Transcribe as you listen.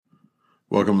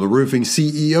Welcome to the Roofing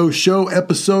CEO Show,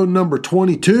 episode number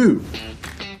 22.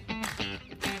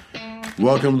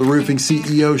 Welcome to the Roofing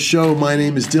CEO Show. My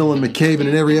name is Dylan McCabe, and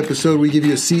in every episode we give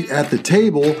you a seat at the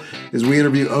table as we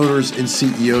interview owners and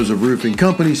CEOs of roofing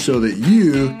companies so that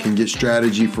you can get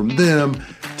strategy from them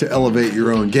to elevate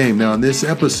your own game. Now, in this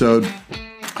episode,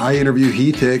 I interview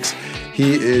Heath Hicks.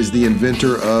 He is the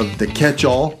inventor of the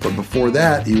Catch-All, but before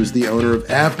that, he was the owner of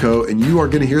Avco, and you are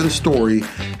going to hear the story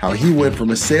how he went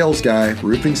from a sales guy,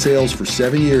 roofing sales for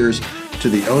 7 years, to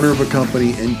the owner of a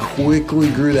company and quickly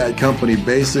grew that company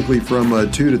basically from a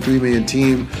 2 to 3 man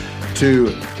team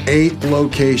to 8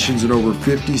 locations and over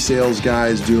 50 sales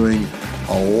guys doing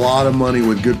a lot of money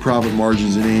with good profit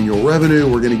margins and annual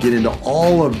revenue. We're going to get into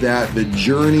all of that, the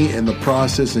journey and the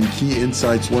process and key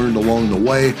insights learned along the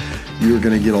way. You're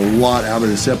going to get a lot out of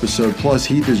this episode. Plus,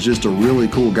 Heath is just a really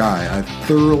cool guy. I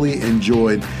thoroughly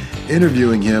enjoyed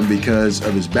interviewing him because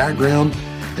of his background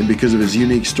and because of his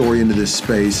unique story into this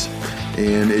space.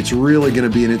 And it's really going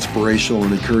to be an inspirational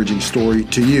and encouraging story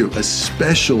to you,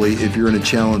 especially if you're in a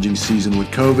challenging season with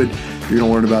COVID. You're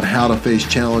going to learn about how to face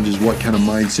challenges, what kind of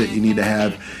mindset you need to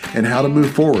have, and how to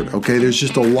move forward. Okay, there's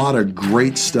just a lot of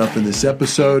great stuff in this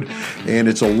episode, and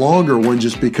it's a longer one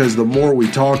just because the more we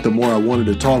talk, the more I wanted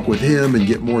to talk with him and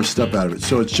get more stuff out of it.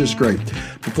 So it's just great.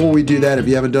 Before we do that, if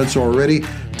you haven't done so already,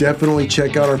 definitely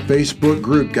check out our Facebook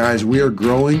group. Guys, we are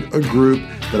growing a group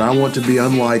that I want to be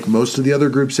unlike most of the other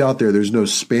groups out there. There's no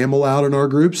spam allowed in our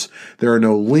groups. There are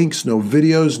no links, no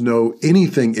videos, no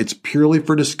anything. It's purely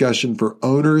for discussion for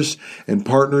owners and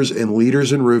partners and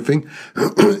leaders in roofing.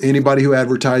 Anybody who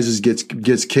advertises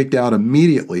gets kicked out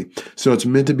immediately. So it's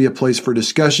meant to be a place for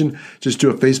discussion. Just do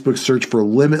a Facebook search for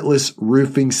Limitless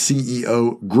Roofing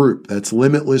CEO Group. That's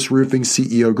Limitless Roofing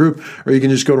CEO Group. Or you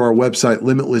can just go to our website,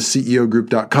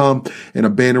 limitlessceogroup.com, and a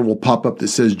banner will pop up that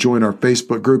says join our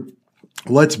Facebook group.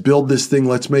 Let's build this thing.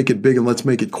 Let's make it big and let's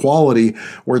make it quality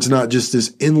where it's not just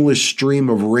this endless stream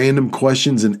of random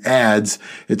questions and ads.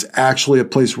 It's actually a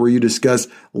place where you discuss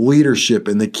leadership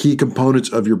and the key components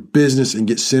of your business and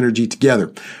get synergy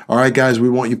together. All right, guys, we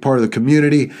want you part of the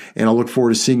community and I look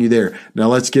forward to seeing you there. Now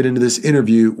let's get into this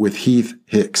interview with Heath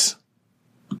Hicks.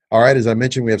 All right, as I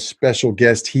mentioned, we have special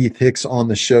guest Heath Hicks on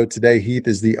the show today. Heath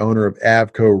is the owner of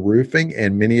Avco Roofing,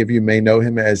 and many of you may know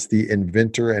him as the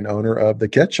inventor and owner of the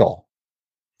Catch-All.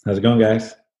 How's it going,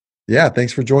 guys? Yeah,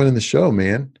 thanks for joining the show,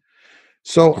 man.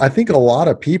 So I think a lot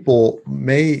of people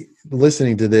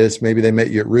listening to this, maybe they met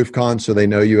you at RoofCon, so they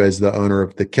know you as the owner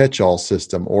of the Catch-All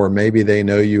system, or maybe they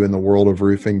know you in the world of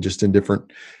roofing just in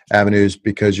different avenues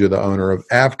because you're the owner of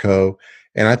Avco.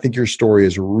 And I think your story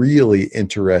is really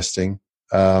interesting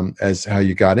as how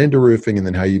you got into roofing and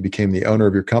then how you became the owner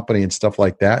of your company and stuff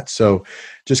like that. So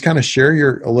just kind of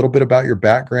share a little bit about your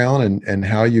background and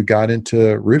how you got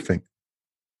into roofing.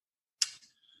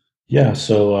 Yeah,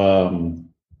 so I'm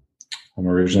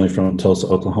originally from Tulsa,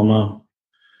 Oklahoma.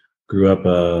 Grew up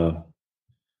a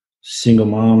single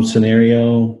mom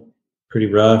scenario, pretty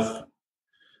rough,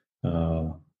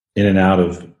 in and out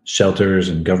of shelters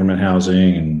and government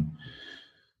housing and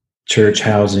church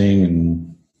housing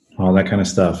and all that kind of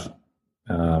stuff.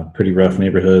 Pretty rough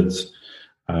neighborhoods.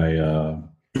 I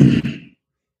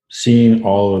seeing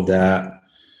all of that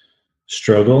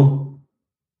struggle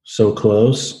so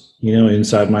close,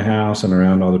 inside my house and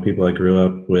around all the people I grew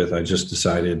up with, I just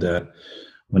decided that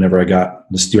whenever I got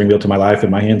the steering wheel to my life in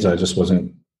my hands, I just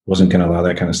wasn't going to allow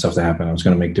that kind of stuff to happen. I was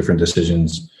going to make different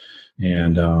decisions.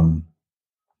 And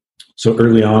so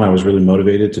early on, I was really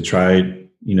motivated to try,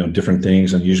 different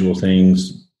things, unusual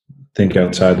things, think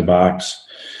outside the box,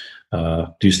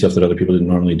 do stuff that other people didn't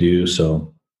normally do.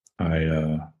 So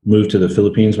I moved to the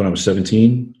Philippines when I was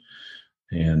 17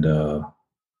 and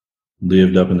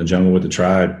lived up in the jungle with the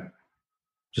tribe,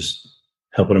 just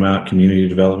helping them out, community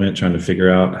development, trying to figure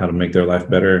out how to make their life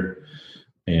better.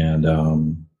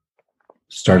 And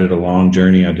started a long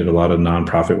journey. I did a lot of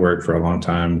nonprofit work for a long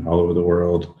time all over the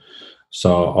world,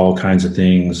 saw all kinds of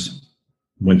things,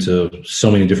 went to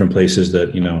so many different places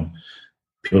that,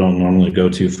 people don't normally go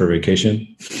to for vacation,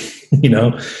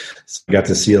 so I got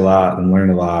to see a lot and learn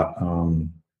a lot.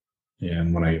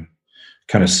 And when I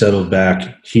kind of settled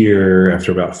back here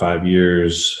after about 5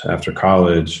 years after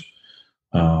college,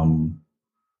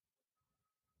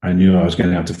 I knew I was going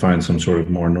to have to find some sort of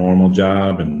more normal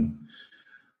job, and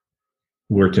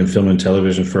worked in film and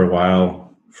television for a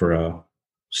while for a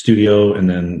studio. And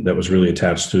then that was really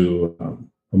attached to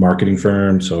a marketing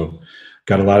firm. So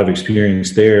got a lot of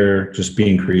experience there, just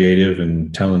being creative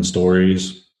and telling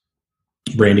stories,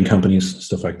 branding companies,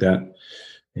 stuff like that.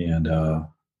 And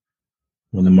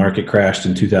when the market crashed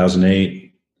in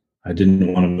 2008, I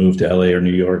didn't want to move to LA or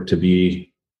New York to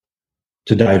be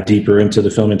to dive deeper into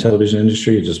the film and television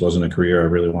industry. It just wasn't a career I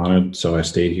really wanted. So I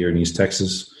stayed here in East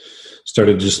Texas,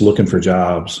 started just looking for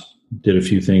jobs, did a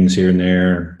few things here and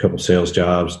there, a couple sales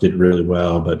jobs, did really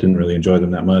well, but didn't really enjoy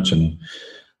them that much. And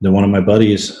then one of my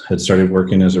buddies had started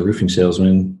working as a roofing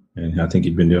salesman, and I think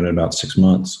he'd been doing it about 6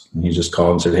 months. And he just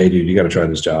called and said, "Hey, dude, you got to try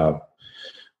this job."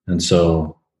 And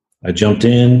so I jumped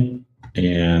in,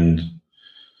 and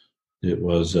it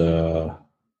was a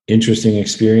interesting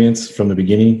experience from the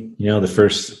beginning. You know, the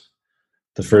first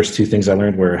two things I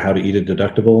learned were how to eat a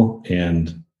deductible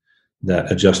and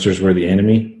that adjusters were the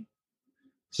enemy.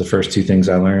 It's the first two things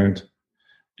I learned,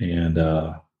 and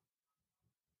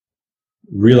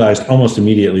realized almost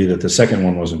immediately that the second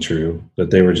one wasn't true,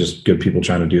 that they were just good people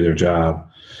trying to do their job.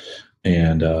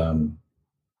 And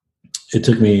it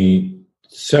took me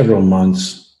several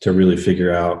months to really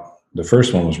figure out the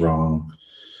first one was wrong.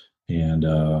 And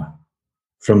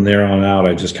from there on out,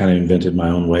 I just kind of invented my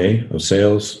own way of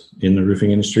sales in the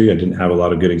roofing industry. I didn't have a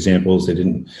lot of good examples. They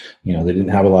didn't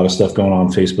have a lot of stuff going on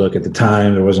Facebook at the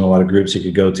time. There wasn't a lot of groups you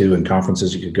could go to and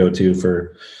conferences you could go to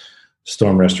for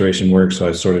storm restoration work. So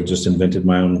I sort of just invented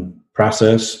my own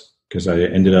process, because I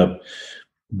ended up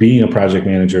being a project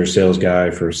manager, sales guy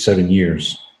for 7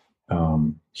 years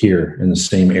here in the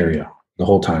same area the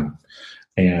whole time.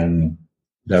 And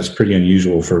that's pretty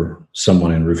unusual for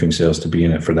someone in roofing sales to be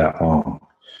in it for that long.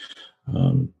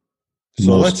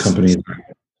 Most companies.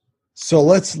 So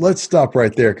let's stop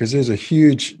right there, because there's a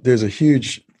huge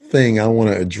thing I want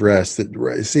to address.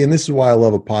 That, see, and this is why I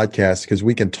love a podcast, because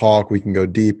we can talk, we can go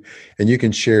deep, and you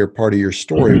can share part of your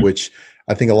story, which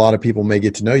I think a lot of people may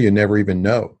get to know you and never even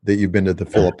know that you've been to the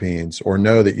Philippines, or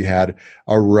know that you had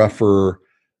a rougher,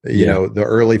 you know, the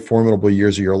early formidable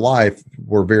years of your life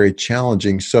were very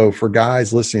challenging. So for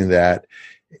guys listening to that,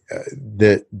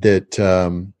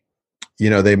 you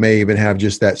know, they may even have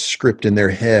just that script in their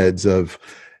heads of,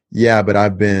 yeah, but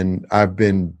I've been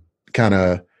kind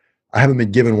of, I haven't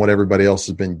been given what everybody else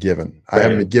has been given. I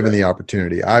haven't been given the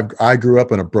opportunity. I grew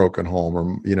up in a broken home,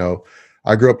 or, you know,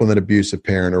 I grew up with an abusive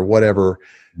parent or whatever.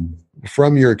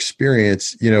 From your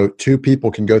experience, you know, two people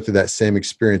can go through that same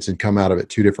experience and come out of it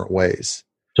two different ways.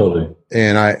 Totally.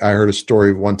 And I heard a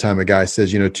story one time, a guy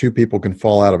says, you know, two people can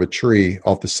fall out of a tree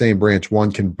off the same branch.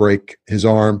 One can break his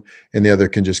arm and the other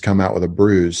can just come out with a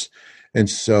bruise. And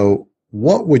so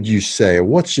what would you say?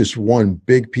 What's just one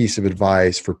big piece of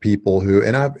advice for people who,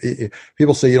 and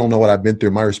people say, you don't know what I've been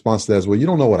through. My response to that is, well, you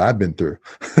don't know what I've been through.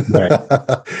 Right.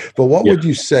 But what would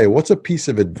you say? What's a piece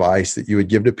of advice that you would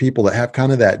give to people that have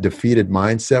kind of that defeated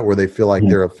mindset where they feel like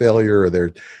they're a failure, or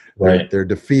they're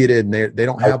defeated and they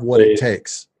don't have what it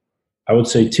takes? I would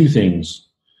say two things.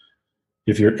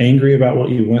 If you're angry about what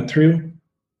you went through,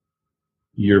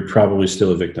 you're probably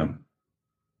still a victim.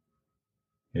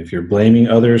 If you're blaming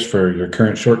others for your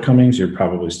current shortcomings, you're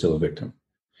probably still a victim.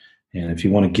 And if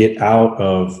you want to get out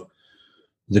of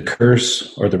the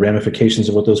curse or the ramifications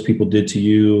of what those people did to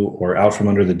you, or out from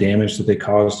under the damage that they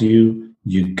caused you,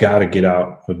 you got to get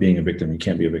out of being a victim. You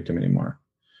can't be a victim anymore.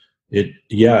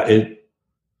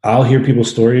 I'll hear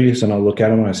people's stories and I'll look at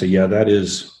them and I say, yeah, that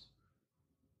is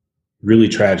really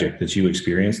tragic that you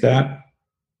experienced that.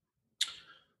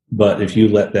 But if you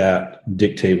let that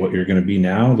dictate what you're going to be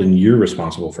now, then you're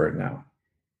responsible for it now.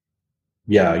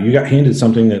 Yeah, you got handed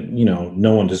something that, you know,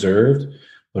 no one deserved.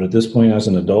 But at this point, as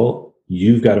an adult,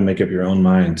 you've got to make up your own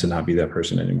mind to not be that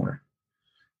person anymore,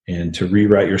 and to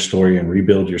rewrite your story and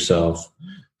rebuild yourself.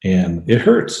 And it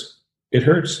hurts. It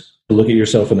hurts to look at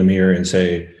yourself in the mirror and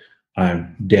say,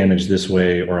 I'm damaged this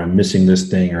way, or I'm missing this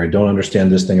thing, or I don't understand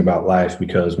this thing about life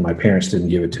because my parents didn't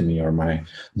give it to me, or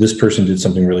this person did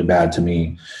something really bad to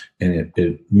me and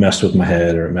it messed with my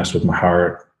head, or it messed with my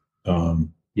heart.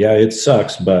 Yeah, it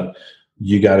sucks, but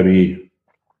you got to be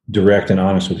direct and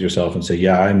honest with yourself and say,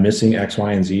 yeah, I'm missing X,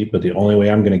 Y, and Z, but the only way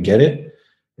I'm going to get it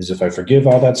is if I forgive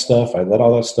all that stuff, I let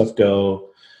all that stuff go,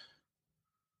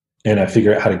 and I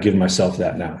figure out how to give myself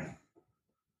that now.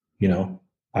 You know,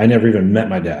 I never even met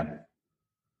my dad.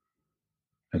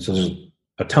 And so there's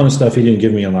a ton of stuff he didn't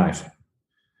give me in life.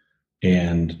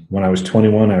 And when I was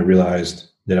 21, I realized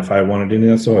that if I wanted any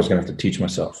of that stuff, I was going to have to teach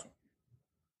myself.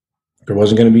 There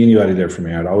wasn't going to be anybody there for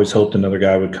me. I'd always hoped another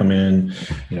guy would come in,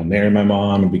 you know, marry my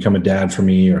mom and become a dad for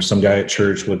me, or some guy at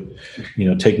church would, you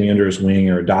know, take me under his wing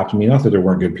or adopt me. Not that there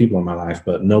weren't good people in my life,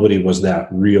 but nobody was that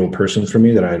real person for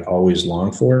me that I had always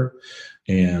longed for.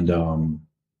 And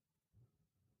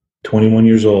 21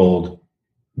 years old,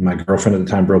 my girlfriend at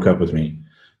the time broke up with me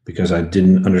because I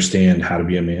didn't understand how to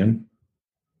be a man.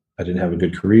 I didn't have a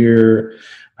good career.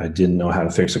 I didn't know how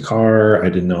to fix a car. I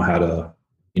didn't know how to,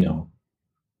 you know,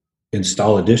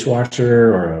 install a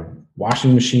dishwasher or a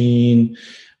washing machine.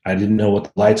 I didn't know what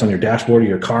the lights on your dashboard of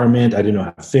your car meant. I didn't know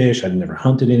how to fish. I'd never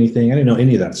hunted anything. I didn't know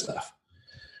any of that stuff.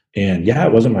 And yeah,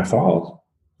 it wasn't my fault,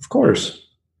 of course.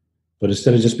 But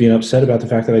instead of just being upset about the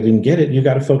fact that I didn't get it, you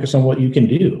got to focus on what you can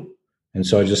do. And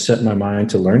so I just set my mind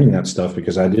to learning that stuff,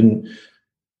 because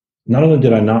not only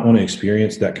did I not want to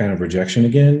experience that kind of rejection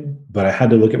again, but I had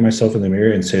to look at myself in the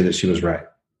mirror and say that she was right.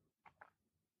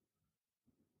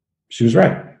 She was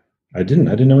right. I didn't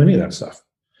know any of that stuff.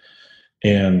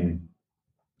 And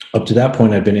up to that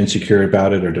point, I'd been insecure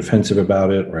about it or defensive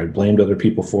about it, or I blamed other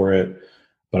people for it.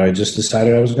 But I just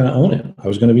decided I was going to own it. I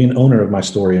was going to be an owner of my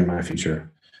story and my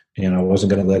future. And I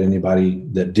wasn't going to let anybody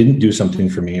that didn't do something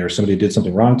for me, or somebody did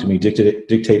something wrong to me,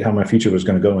 dictate how my future was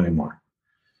going to go anymore.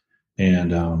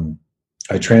 And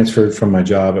I transferred from my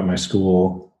job at my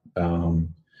school.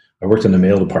 I worked in the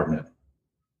mail department.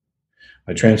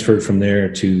 I transferred from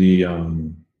there to the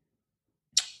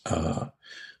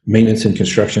maintenance and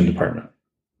construction department.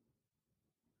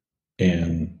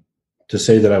 And to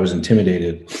say that I was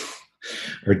intimidated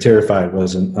or terrified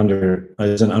is an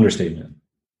understatement.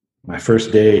 My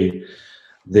first day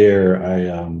there,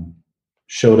 I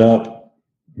showed up.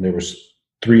 There was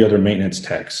 3 other maintenance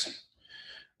techs.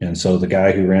 And so the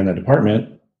guy who ran the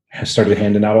department started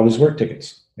handing out all these work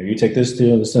tickets. You take this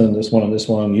two, this one, this one, and this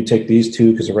one. You take these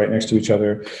 2 because they're right next to each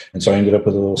other. And so I ended up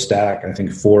with a little stack, I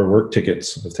think 4 work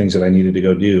tickets of things that I needed to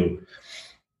go do.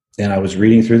 And I was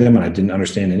reading through them and I didn't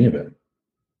understand any of it.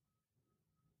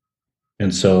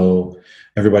 And so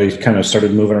everybody kind of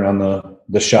started moving around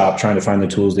the shop trying to find the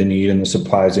tools they need and the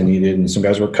supplies they needed. And some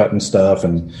guys were cutting stuff.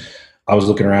 And I was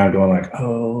looking around going like,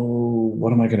 oh,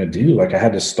 what am I going to do? Like, I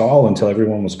had to stall until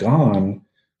everyone was gone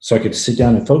so I could sit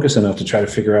down and focus enough to try to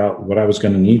figure out what I was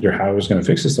going to need or how I was going to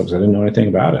fix this stuff, because I didn't know anything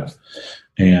about it.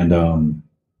 And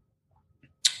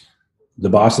the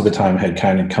boss at the time had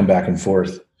kind of come back and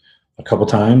forth a couple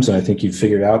times, and I think he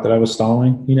figured out that I was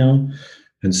stalling,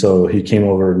 and so he came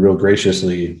over real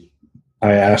graciously.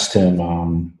 I asked him,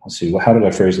 let's see, how did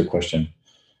I phrase the question?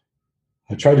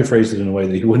 I tried to phrase it in a way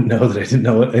that he wouldn't know that I didn't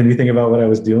know anything about what I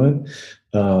was doing.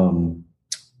 And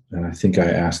I think I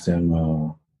asked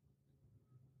him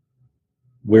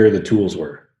where the tools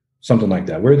were, something like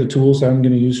that. Where are the tools that I'm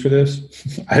going to use for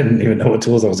this? I didn't even know what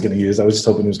tools I was going to use. I was just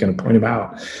hoping he was going to point them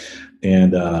out.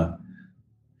 And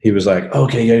he was like,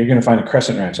 okay, yeah, you're going to find a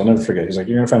crescent wrench. I'll never forget. He's like,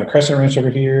 you're going to find a crescent wrench over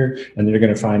here, and then you're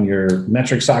going to find your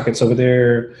metric sockets over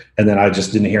there. And then I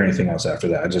just didn't hear anything else after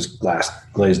that. I just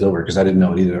glazed over because I didn't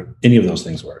know what any of those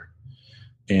things were.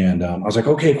 And I was like,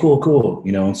 okay, cool.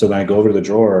 And so then I go over to the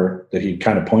drawer that he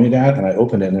kind of pointed at, and I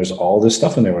opened it, and there's all this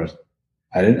stuff in there.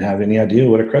 I didn't have any idea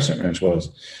what a crescent wrench was.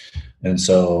 And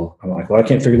so I'm like, well, I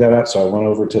can't figure that out. So I went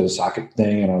over to the socket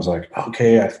thing, and I was like,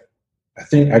 okay, I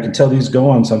think I can tell these go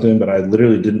on something, but I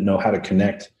literally didn't know how to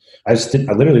connect. I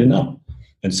literally didn't know.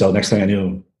 And so next thing I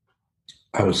knew,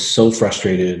 I was so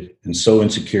frustrated and so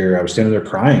insecure. I was standing there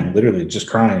crying, literally just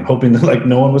crying, hoping that like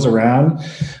no one was around,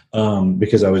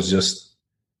 because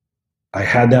I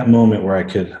had that moment where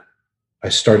I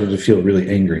started to feel really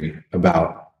angry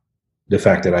about the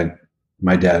fact that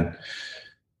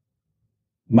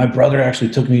my brother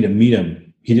actually took me to meet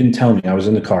him. He didn't tell me. I was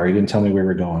in the car. He didn't tell me where we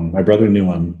were going. My brother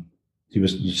knew him.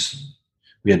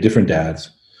 We had different dads.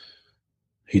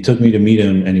 He took me to meet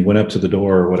him, and he went up to the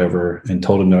door or whatever and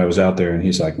told him that I was out there. And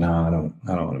he's like, no, I don't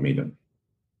want to meet him.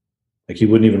 Like, he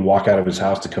wouldn't even walk out of his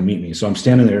house to come meet me. So I'm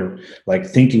standing there like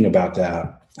thinking about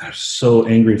that. I was so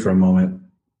angry for a moment.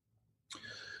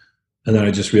 And then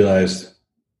I just realized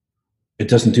it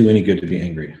doesn't do any good to be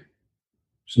angry.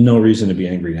 There's no reason to be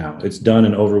angry now. It's done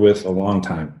and over with a long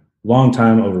time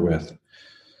over with.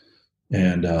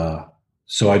 And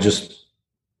so I just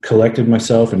collected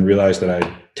myself and realized that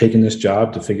I'd taken this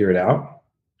job to figure it out,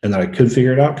 and that I could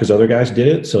figure it out because other guys did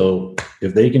it. So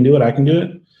if they can do it, I can do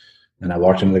it. And I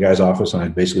walked into the guy's office, and I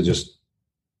basically just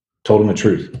told him the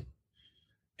truth.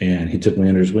 And he took me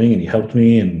under his wing, and he helped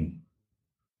me. And,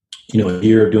 a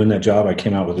year of doing that job, I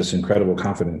came out with this incredible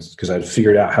confidence because I'd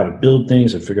figured out how to build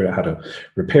things. I figured out how to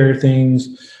repair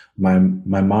things. My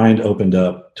mind opened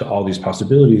up to all these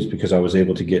possibilities because I was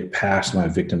able to get past my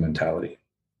victim mentality.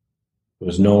 It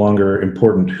was no longer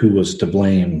important who was to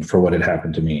blame for what had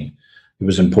happened to me. It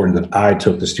was important that I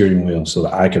took the steering wheel so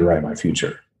that I could write my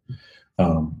future.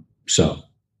 So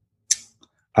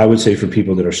I would say for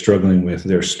people that are struggling with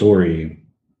their story,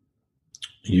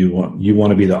 you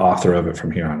want to be the author of it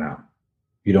from here on out.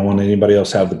 You don't want anybody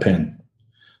else have the pen.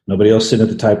 Nobody else sitting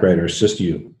at the typewriter. It's just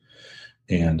you.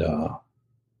 And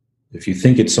if you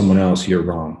think it's someone else, you're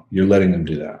wrong. You're letting them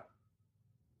do that.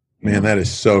 Man, that is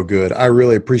so good. I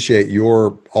really appreciate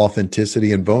your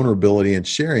authenticity and vulnerability in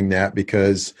sharing that,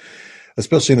 because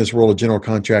especially in this world of general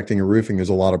contracting and roofing, there's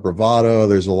a lot of bravado.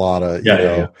 There's a lot of,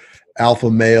 Yeah.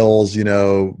 alpha males,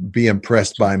 be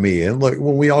impressed by me. And look,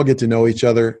 when we all get to know each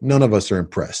other, none of us are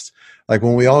impressed. Like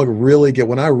when I really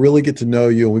get to know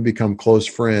you and we become close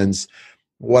friends,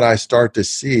 what I start to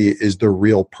see is the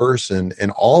real person.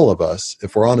 And all of us,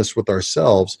 if we're honest with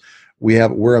ourselves,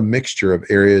 we're a mixture of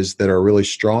areas that are really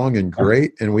strong and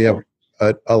great. And we have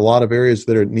a lot of areas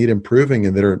that need improving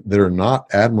and that are not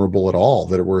admirable at all,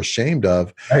 that we're ashamed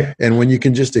of. Right. And when you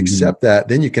can just accept that,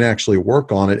 then you can actually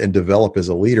work on it and develop as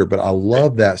a leader. But I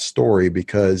love that story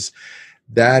because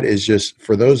that is just,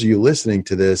 for those of you listening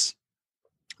to this,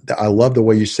 I love the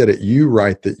way you said it. You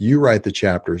write the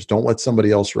chapters. Don't let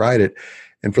somebody else write it.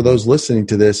 And for those listening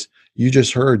to this, you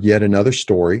just heard yet another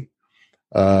story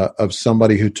of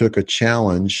somebody who took a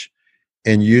challenge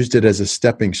and used it as a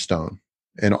stepping stone.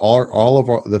 And all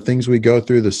of the things we go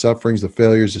through, the sufferings, the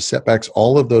failures, the setbacks,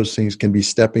 all of those things can be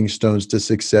stepping stones to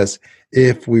success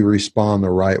if we respond the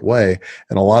right way.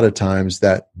 And a lot of times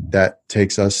that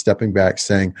takes us stepping back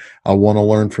saying, I want to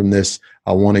learn from this.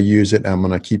 I want to use it. And I'm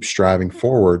going to keep striving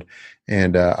forward.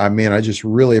 And I just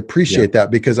really appreciate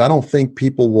that, because I don't think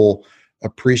people will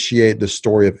appreciate the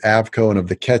story of Avco and of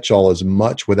the catch-all as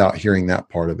much without hearing that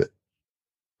part of it.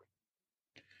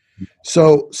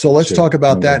 So let's talk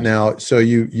about that now. So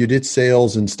you did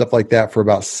sales and stuff like that for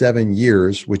about 7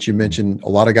 years, which you mentioned a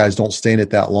lot of guys don't stay in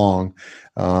it that long.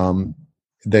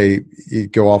 They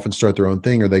go off and start their own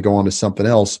thing, or they go on to something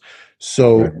else.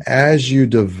 So as you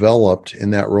developed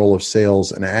in that role of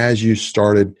sales, and as you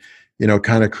started,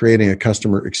 kind of creating a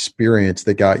customer experience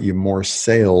that got you more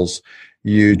sales,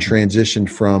 you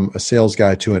transitioned from a sales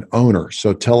guy to an owner.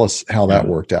 So tell us how that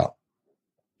worked out.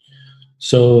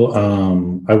 So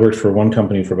I worked for one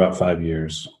company for about 5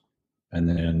 years, and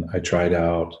then I tried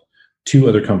out 2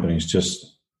 other companies,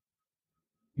 just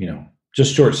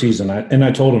short season.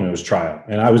 I told them it was trial,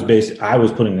 and I was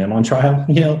putting them on trial,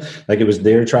 like it was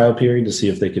their trial period to see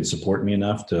if they could support me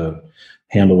enough to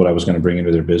handle what I was going to bring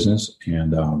into their business.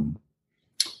 And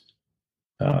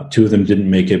 2 of them didn't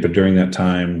make it, but during that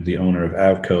time, the owner of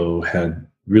Avco had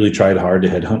really tried hard to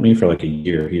headhunt me for like a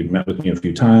year. He had met with me a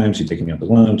few times. He'd taken me out to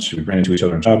lunch. We ran into each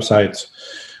other on job sites.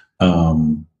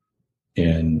 And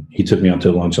he took me out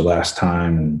to lunch the last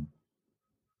time.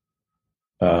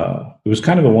 And it was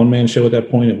kind of a one-man show at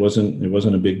that point. It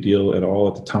wasn't a big deal at all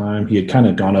at the time. He had kind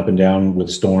of gone up and down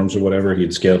with storms or whatever. He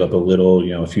had scaled up a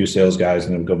little, a few sales guys,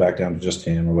 and then go back down to just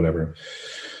him or whatever.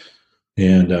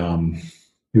 And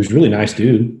he was a really nice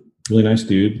dude.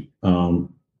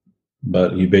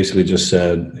 But he basically just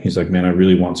said, he's like, man, I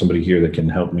really want somebody here that can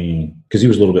help me, because he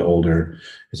was a little bit older.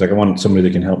 He's like, I want somebody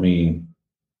that can help me,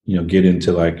 get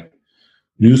into like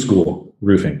new school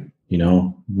roofing,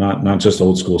 not just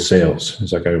old school sales.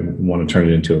 He's like, I want to turn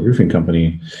it into a roofing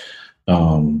company.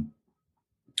 And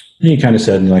he kind of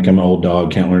said, like, I'm an old dog,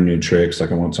 can't learn new tricks.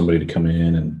 Like, I want somebody to come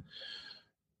in. And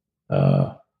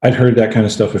I'd heard that kind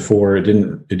of stuff before. It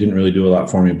didn't really do a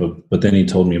lot for me, but then he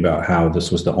told me about how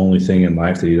this was the only thing in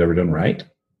life that he'd ever done right,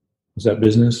 was that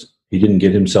business. He didn't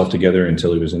get himself together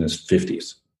until he was in his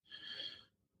 50s.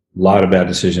 A lot of bad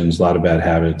decisions, a lot of bad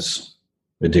habits,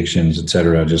 addictions,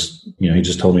 etc. He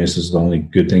just told me this is the only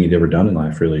good thing he'd ever done in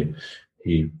life, really.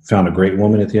 He found a great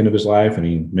woman at the end of his life, and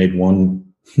he made one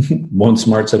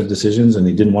smart set of decisions, and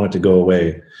he didn't want it to go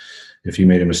away if he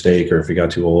made a mistake, or if he got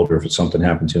too old, or if something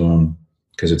happened to him,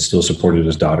 because it still supported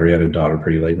his daughter. He had a daughter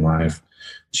pretty late in life.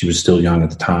 She was still young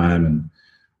at the time. And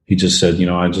he just said, I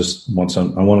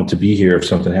want it to be here. If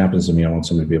something happens to me, I want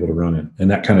somebody to be able to run it.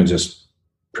 And that kind of just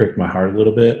pricked my heart a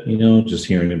little bit, just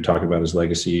hearing him talk about his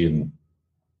legacy. And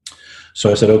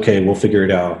so I said, okay, we'll figure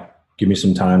it out. Give me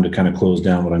some time to kind of close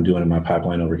down what I'm doing in my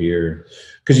pipeline over here.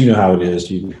 Because you know how it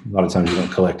is. A lot of times you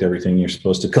don't collect everything you're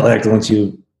supposed to collect once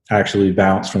you actually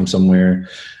bounce from somewhere.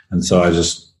 And so I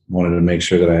just wanted to make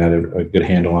sure that I had a good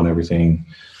handle on everything.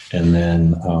 And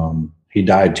then he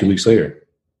died 2 weeks later,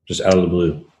 just out of the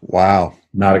blue. Wow.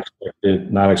 Not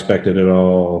expected at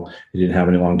all. He didn't have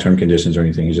any long-term conditions or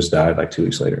anything. He just died like 2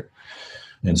 weeks later.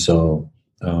 And so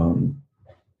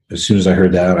as soon as I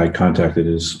heard that, I contacted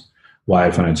his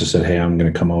wife, and I just said, hey, I'm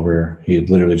going to come over. He had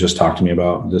literally just talked to me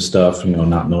about this stuff,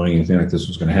 not knowing anything like this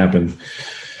was going to happen.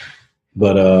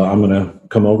 But I'm going to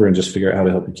come over and just figure out how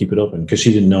to help you keep it open, because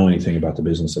she didn't know anything about the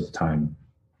business at the time.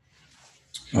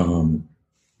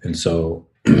 And so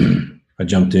I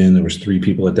jumped in. There was 3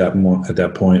 people at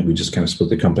that point. We just kind of split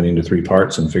the company into 3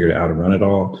 parts and figured out how to run it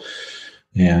all.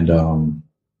 And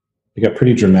it got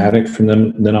pretty dramatic from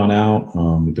then on out.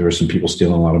 There were some people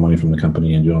stealing a lot of money from the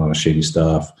company and doing a lot of shady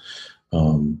stuff,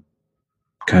 kind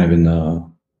of in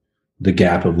the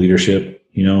gap of leadership,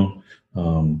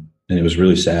 And it was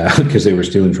really sad because they were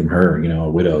stealing from her, a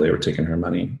widow. They were taking her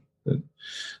money.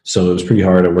 So it was pretty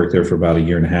hard. I worked there for about 1.5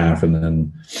 years. And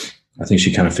then I think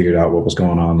she kind of figured out what was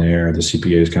going on there. The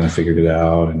CPAs kind of figured it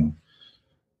out. And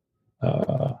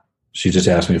she just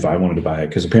asked me if I wanted to buy it,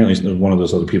 because apparently one of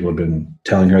those other people had been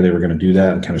telling her they were going to do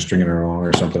that and kind of stringing her along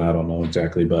or something. I don't know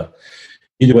exactly. But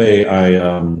either way,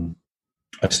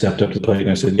 I stepped up to the plate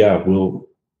and I said, yeah, we'll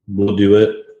do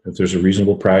it if there's a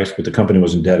reasonable price. But the company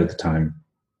was in debt at the time.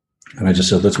 And I just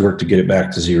said, let's work to get it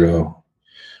back to zero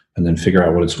and then figure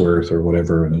out what it's worth or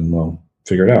whatever. And then we'll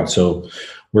figure it out. So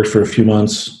worked for a few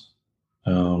months,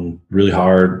 really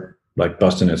hard, like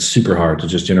busting it super hard to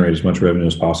just generate as much revenue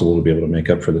as possible to be able to make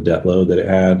up for the debt load that it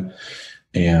had.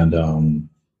 And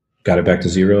got it back to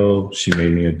zero. She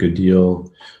made me a good deal.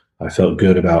 I felt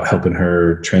good about helping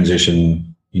her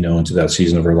transition, into that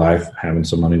season of her life, having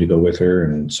some money to go with her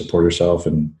and support herself.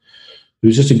 And it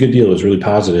was just a good deal. It was really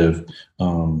positive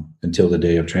until the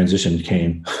day of transition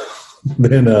came.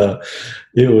 Then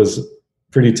it was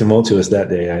pretty tumultuous that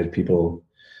day. I had people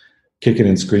kicking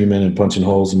and screaming and punching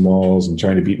holes in walls and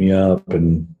trying to beat me up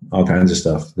and all kinds of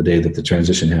stuff the day that the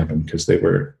transition happened, because they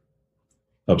were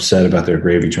upset about their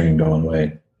gravy train going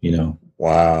away,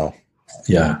 Wow.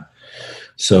 Yeah.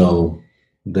 So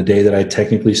the day that I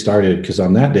technically started, because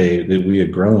on that day that we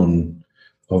had grown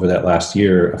over that last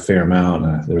year a fair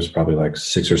amount. There was probably like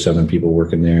 6 or 7 people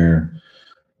working there.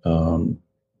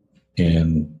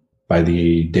 And by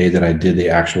the day that I did the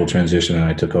actual transition and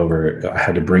I took over, I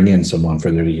had to bring in someone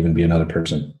for there to even be another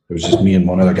person. It was just me and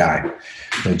one other guy.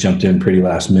 I jumped in pretty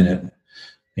last minute.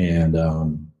 And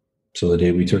so the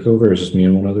day we took over, it was just me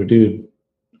and one other dude.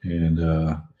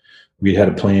 And we had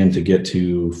a plan to get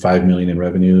to $5 million in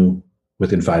revenue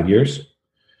within 5 years.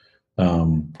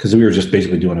 Because we were just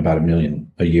basically doing about $1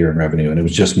 million a year in revenue, and it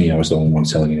was just me. I was the only one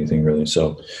selling anything really.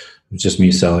 So it was just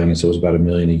me selling. And so it was about $1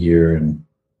 million a year. And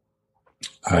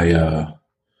I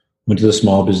went to the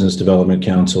Small Business Development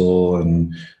Council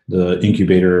and the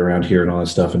incubator around here and all that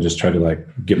stuff, and just tried to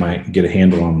get a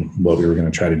handle on what we were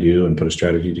going to try to do and put a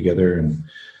strategy together. And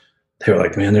they were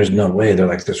like, man, there's no way. They're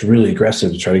like, that's really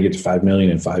aggressive to try to get to 5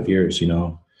 million in 5 years,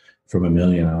 from $1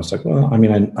 million. I was like, well, I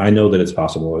mean, I know that it's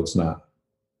possible. It's not.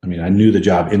 I mean, I knew the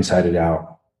job inside and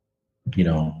out,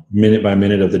 minute by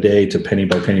minute of the day to penny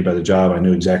by penny by the job. I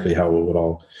knew exactly how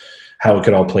it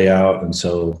could all play out. And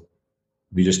so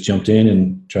we just jumped in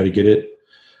and try to hit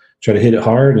it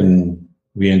hard. And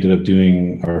we ended up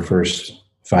doing our first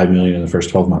 5 million in the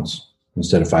first 12 months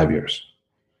instead of 5 years.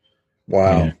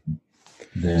 Wow.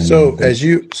 So as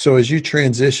you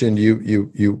transitioned,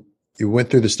 you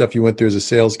went through the stuff you went through as a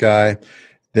sales guy.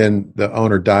 Then the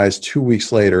owner dies 2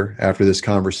 weeks later after this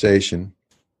conversation.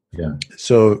 Yeah.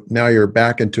 So now you're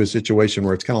back into a situation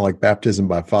where it's kind of like baptism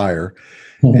by fire,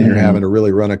 and you're having to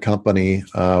really run a company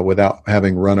without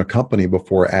having run a company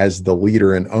before as the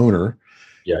leader and owner.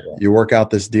 Yeah. You work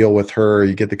out this deal with her,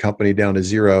 you get the company down to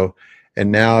zero,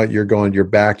 and now you're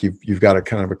back. You've got a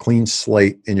kind of a clean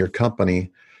slate in your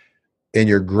company, and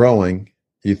you're growing.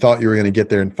 You thought you were going to get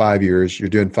there in 5 years. You're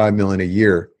doing $5 million a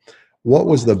year. What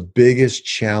was the biggest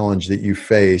challenge that you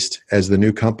faced as the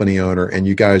new company owner, and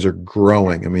you guys are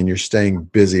growing? I mean, you're staying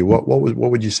busy. What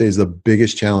would you say is the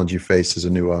biggest challenge you faced as a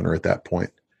new owner at that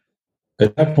point?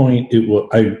 At that point,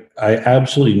 I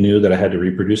absolutely knew that I had to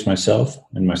reproduce myself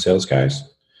and my sales guys.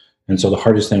 And so the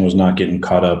hardest thing was not getting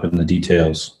caught up in the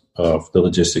details of the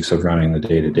logistics of running the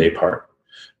day-to-day part.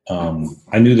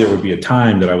 I knew there would be a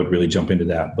time that I would really jump into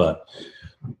that, but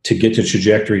to get to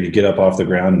trajectory, to get up off the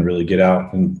ground and really get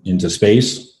out into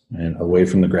space and away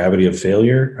from the gravity of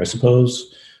failure, I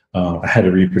suppose, I had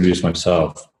to reproduce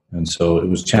myself. And so it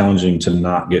was challenging to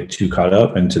not get too caught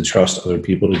up and to trust other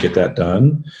people to get that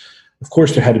done. Of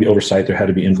course, there had to be oversight, there had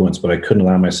to be influence, but I couldn't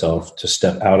allow myself to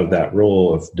step out of that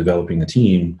role of developing the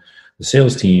team, the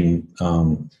sales team,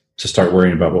 to start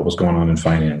worrying about what was going on in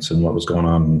finance and what was going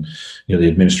on in the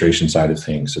administration side of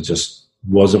things. It just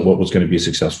wasn't what was going to be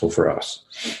successful for us.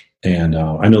 And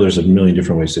I know there's a million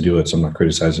different ways to do it, so I'm not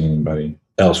criticizing anybody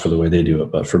else for the way they do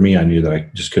it. But for me, I knew that I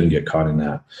just couldn't get caught in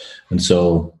that. And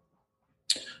so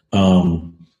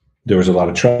there was a lot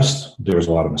of trust. There was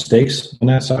a lot of mistakes on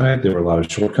that side. There were a lot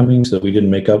of shortcomings that we didn't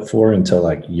make up for until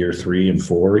like year 3 and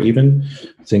 4, even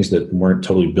things that weren't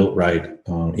totally built right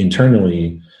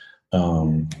internally.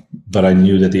 But I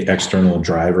knew that the external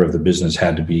driver of the business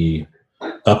had to be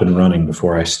up and running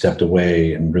before I stepped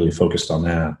away and really focused on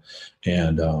that.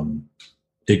 And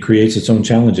it creates its own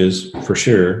challenges for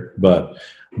sure. But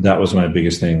that was my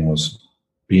biggest thing, was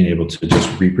being able to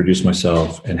just reproduce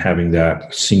myself and having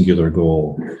that singular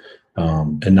goal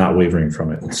and not wavering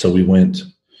from it. So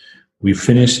we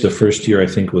finished the first year, I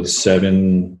think, with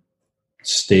 7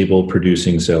 stable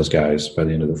producing sales guys by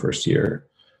the end of the first year.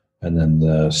 And then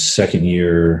the second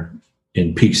year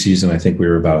in peak season, I think we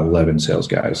were about 11 sales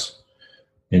guys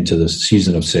into the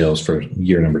season of sales for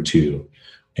year number 2.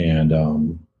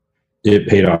 And it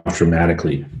paid off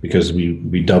dramatically because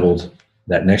we doubled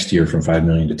that next year from 5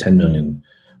 million to 10 million.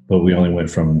 But we only went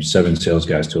from 7 sales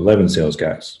guys to 11 sales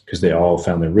guys because they all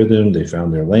found their rhythm. They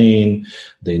found their lane.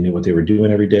 They knew what they were doing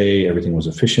every day. Everything was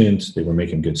efficient. They were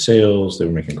making good sales. They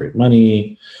were making great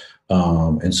money.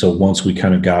 And so once we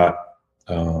kind of got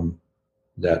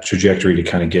that trajectory to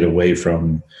kind of get away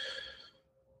from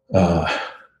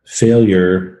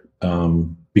failure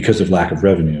because of lack of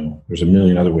revenue, there's a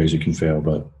million other ways you can fail.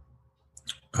 But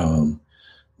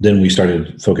then we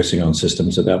started focusing on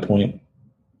systems at that point.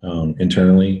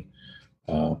 Internally.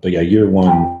 But yeah, year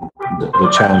 1, the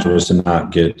challenge was to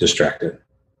not get distracted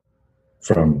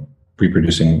from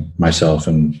reproducing myself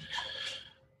and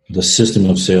the system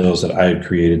of sales that I had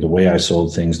created, the way I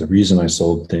sold things, the reason I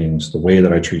sold things, the way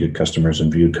that I treated customers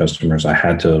and viewed customers. I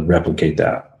had to replicate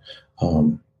that.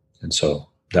 And so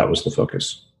that was the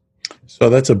focus. So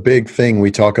that's a big thing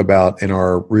we talk about in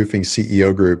our roofing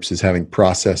CEO groups, is having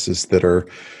processes that are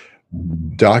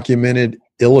documented,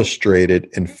 illustrated,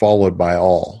 and followed by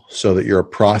all, so that you're a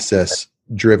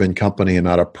process-driven company and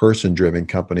not a person-driven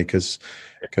company. Because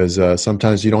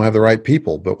sometimes you don't have the right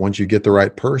people, but once you get the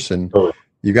right person,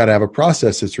 you got to have a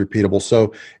process that's repeatable.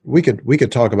 So we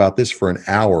could talk about this for an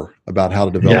hour about how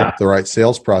to develop the right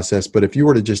sales process. But if you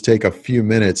were to just take a few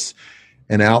minutes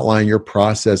and outline your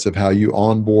process of how you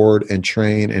onboard and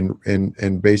train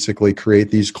and basically create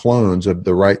these clones of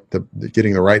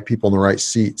getting the right people in the right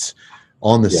seats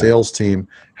on the sales team,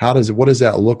 what does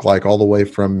that look like all the way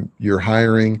from your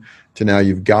hiring to now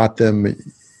you've got them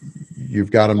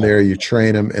there, you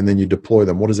train them, and then you deploy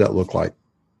them? What does that look like?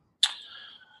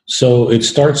 So it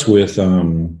starts with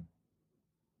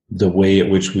the way at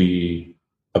which we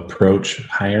approach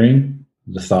hiring,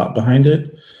 the thought behind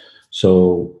it.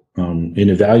 So in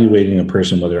evaluating a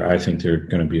person, whether I think they're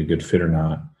going to be a good fit or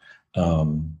not,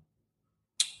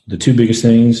 the 2 biggest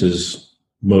things is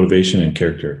motivation and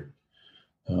character.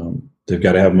 They've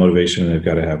got to have motivation and they've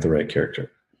got to have the right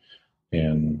character.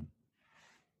 And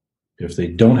if they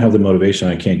don't have the motivation,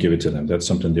 I can't give it to them. That's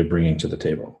something they're bringing to the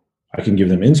table. I can give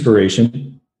them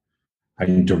inspiration. I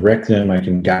can direct them. I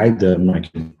can guide them. I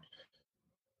can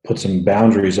put some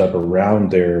boundaries up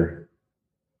around their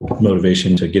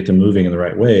motivation to get them moving in the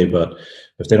right way. But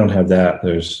if they don't have that,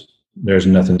 there's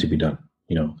nothing to be done.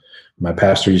 You know, my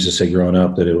pastor used to say growing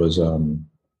up that it was,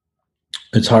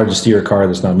 it's hard to steer a car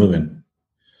that's not moving.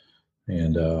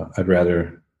 And I'd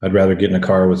rather get in a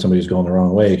car with somebody who's going the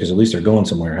wrong way, because at least they're going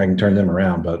somewhere. I can turn them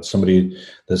around. But somebody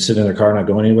that's sitting in their car not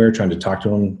going anywhere, trying to talk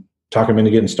them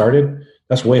into getting started,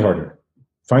 that's way harder.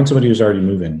 Find somebody who's already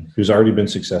moving, who's already been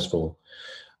successful.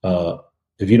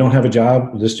 If you don't have a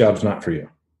job, this job's not for you.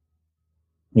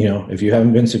 You know, if you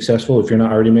haven't been successful, if you're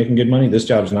not already making good money, this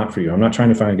job's not for you. I'm not trying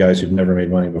to find guys who've never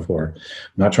made money before. I'm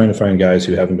not trying to find guys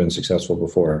who haven't been successful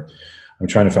before. I'm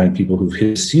trying to find people who've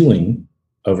hit a ceiling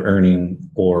of earning,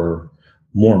 or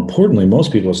more importantly,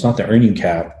 most people, it's not the earning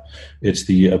cap, it's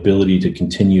the ability to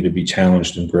continue to be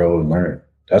challenged and grow and learn.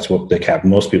 That's what the cap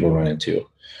most people run into.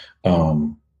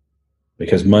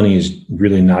 Because money is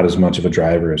really not as much of a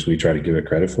driver as we try to give it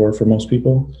credit for most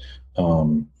people.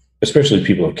 Especially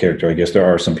people of character. I guess there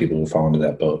are some people who fall into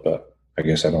that boat, but I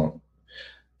guess I don't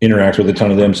interact with a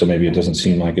ton of them, so maybe it doesn't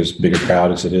seem like as big a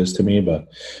crowd as it is to me. But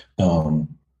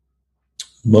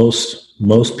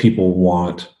most people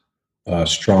want a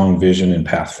strong vision and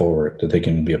path forward that they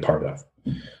can be a part of,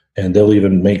 and they'll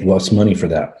even make less money for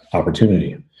that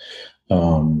opportunity.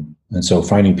 And so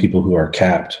finding people who are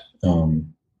capped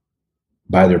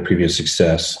by their previous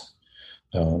success,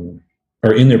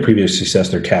 or in their previous success,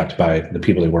 they're capped by the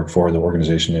people they work for, the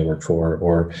organization they work for,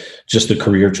 or just the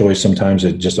career choice. Sometimes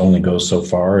it just only goes so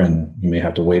far, and you may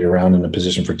have to wait around in a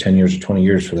position for 10 years or 20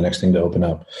 years for the next thing to open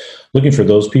up. Looking for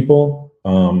those people,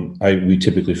 we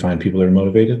typically find people that are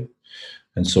motivated.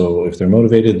 And so if they're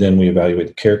motivated, then we evaluate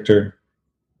the character.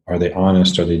 Are they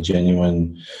honest? Are they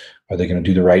genuine? Are they going to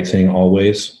do the right thing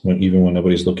always, even when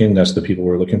nobody's looking? That's the people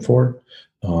we're looking for.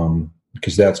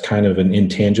 Because that's kind of an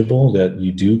intangible that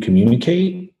you do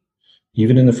communicate.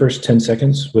 Even in the first 10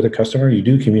 seconds with a customer, you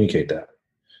do communicate that.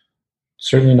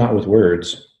 Certainly not with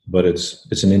words, but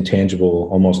it's an intangible,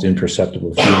 almost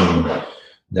imperceptible feeling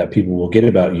that people will get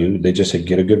about you. They just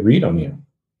get a good read on you.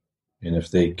 And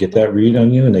if they get that read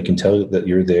on you and they can tell that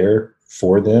you're there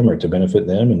for them or to benefit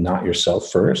them and not yourself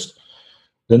first,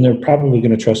 then they're probably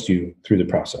going to trust you through the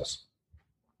process.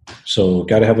 So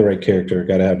got to have the right character,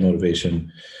 got to have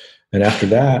motivation. And after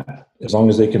that, as long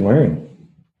as they can learn,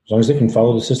 As long as they can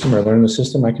follow the system or learn the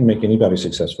system, I can make anybody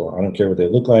successful. I don't care what they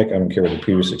look like. I don't care what their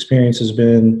previous experience has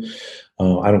been.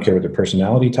 I don't care what their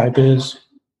personality type is.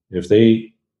 If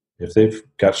they've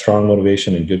got strong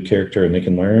motivation and good character and they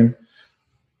can learn,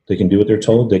 they can do what they're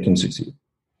told, they can succeed.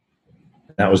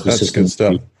 That was the system. Good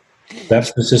stuff.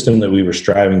 That's the system that we were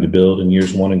striving to build in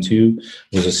years 1 and 2,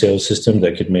 was a sales system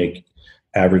that could make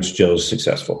average Joes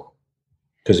successful.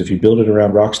 Because if you build it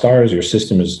around rock stars, your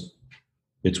system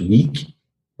it's weak.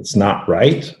 It's not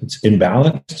right. It's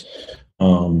imbalanced.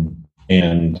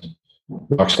 And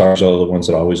rock stars are the ones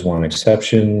that always want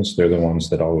exceptions. They're the ones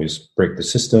that always break the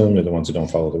system. They're the ones that don't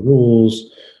follow the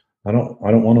rules. I don't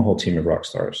want a whole team of rock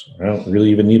stars. I don't really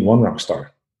even need one rock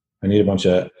star. I need a bunch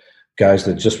of guys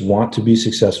that just want to be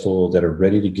successful, that are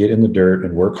ready to get in the dirt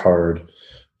and work hard,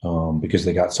 because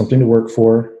they got something to work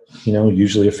for,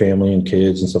 usually a family and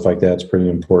kids and stuff like that. It's pretty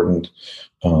important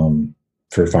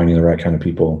for finding the right kind of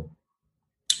people.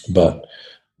 But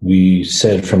we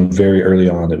said from very early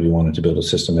on that we wanted to build a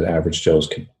system that average Joes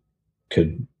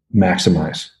could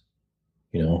maximize,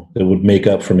 that would make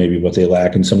up for maybe what they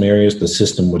lack in some areas. The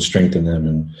system would strengthen them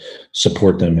and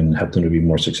support them and help them to be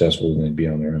more successful than they'd be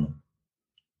on their own.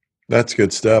 That's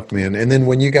good stuff, man. And then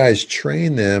when you guys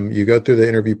train them, you go through the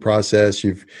interview process,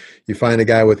 you find a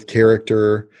guy with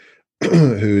character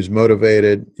who's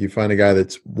motivated, you find a guy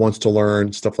that wants to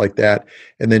learn, stuff like that.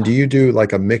 And then do you do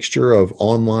like a mixture of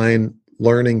online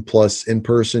learning plus in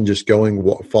person, just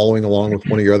following along with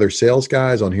one of your other sales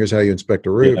guys on here's how you inspect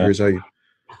a roof, here's how you...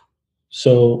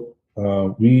 So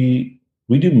we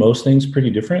do most things pretty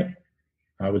different.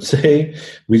 I would say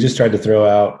we just tried to throw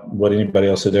out what anybody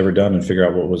else had ever done and figure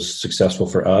out what was successful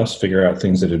for us, figure out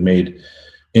things that had made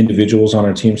individuals on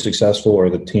our team successful or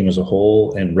the team as a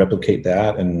whole, and replicate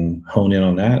that and hone in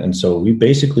on that. And so we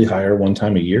basically hire one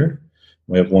time a year.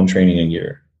 We have one training a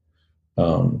year.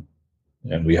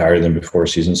 And we hire them before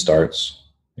season starts,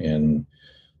 and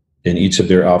in each of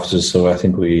their offices. So I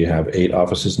think we have 8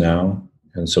 offices now.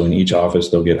 And so in each office,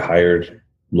 they'll get hired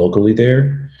locally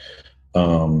there.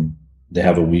 They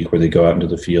have a week where they go out into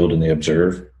the field and they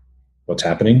observe what's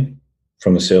happening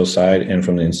from the sales side and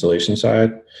from the installation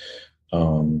side,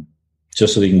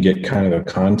 just so they can get kind of a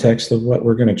context of what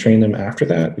we're going to train them after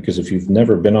that. Because if you've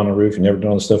never been on a roof, you've never done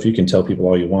all this stuff, you can tell people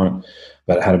all you want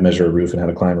about how to measure a roof and how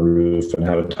to climb a roof and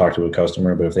how to talk to a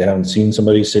customer. But if they haven't seen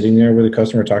somebody sitting there with a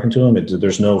customer talking to them,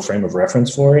 there's no frame of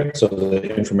reference for it. So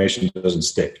the information doesn't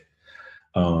stick.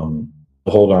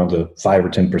 Hold on to 5 or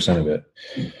 10% of it.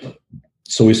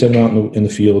 So we send them out in the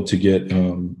field to get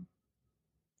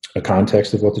a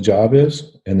context of what the job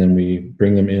is, and then we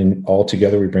bring them in all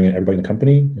together. We bring in everybody in the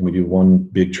company, and we do one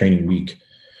big training week.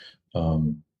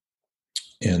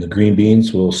 And the green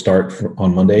beans will start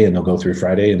on Monday, and they'll go through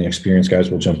Friday, and the experienced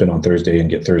guys will jump in on Thursday and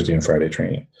get Thursday and Friday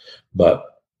training. But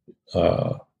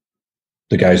the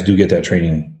guys do get that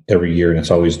training every year, and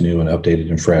it's always new and updated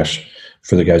and fresh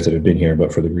for the guys that have been here.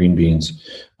 But for the green beans,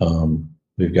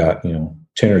 we've got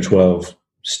 10 or 12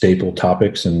 staple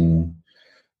topics and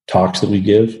talks that we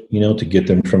give, to get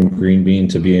them from green bean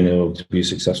to being able to be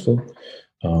successful.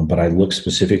 But I look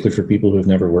specifically for people who have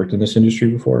never worked in this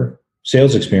industry before.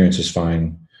 Sales experience is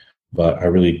fine, but I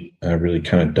really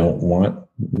kind of don't want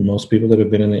most people that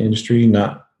have been in the industry,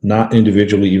 not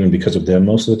individually, even because of them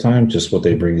most of the time, just what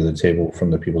they bring to the table from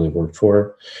the people they've worked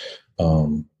for.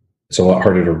 It's a lot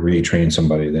harder to retrain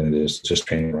somebody than it is just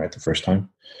training right the first time.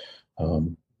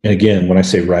 And again, when I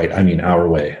say right, I mean our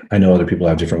way. I know other people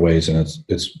have different ways, and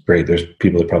it's great. There's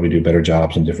people that probably do better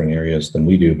jobs in different areas than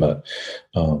we do, but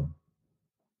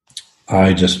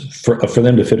I just, for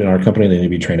them to fit in our company, they need to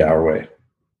be trained our way,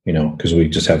 because we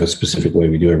just have a specific way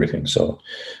we do everything. So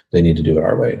they need to do it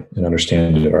our way and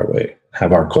understand it our way,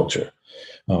 have our culture.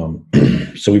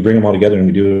 So we bring them all together and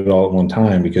we do it all at one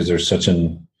time, because there's such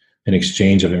an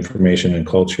exchange of information and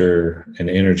culture and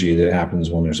energy that happens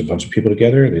when there's a bunch of people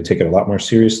together. They take it a lot more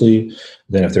seriously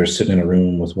than if they're sitting in a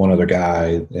room with one other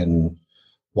guy and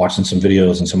watching some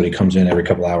videos and somebody comes in every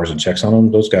couple hours and checks on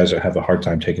them. Those guys have a hard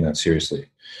time taking that seriously.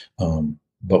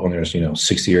 But when there's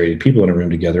 60 or 80 people in a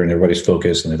room together and everybody's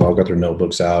focused and they've all got their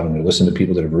notebooks out and they're listening to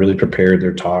people that have really prepared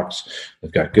their talks,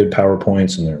 they've got good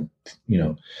PowerPoints, and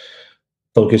they're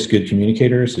focused, good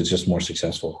communicators, it's just more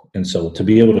successful. And so to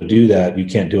be able to do that, you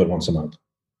can't do it once a month.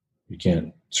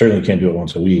 You certainly can't do it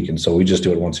once a week. And so we just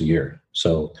do it once a year.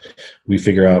 So we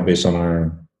figure out, based on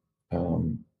our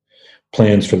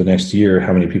plans for the next year,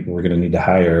 how many people we're going to need to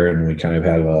hire. And we kind of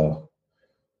have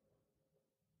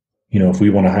if we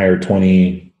want to hire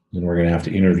 20, then we're going to have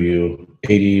to interview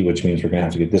 80, which means we're going to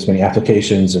have to get this many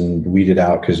applications and weed it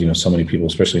out, because so many people,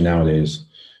 especially nowadays,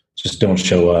 just don't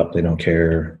show up. They don't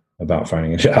care about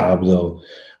finding a job.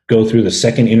 go through the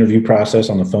second interview process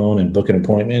on the phone and book an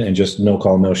appointment and just no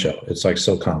call, no show. It's like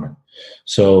so common.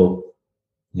 So,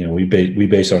 we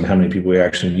base on how many people we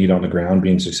actually need on the ground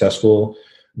being successful,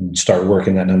 start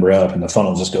working that number up, and the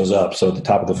funnel just goes up. So at the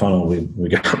top of the funnel, we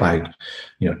got like,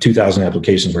 2,000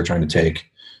 applications we're trying to take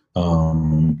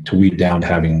to weed down to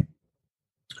having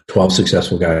 12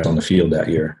 successful guys on the field that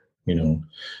year,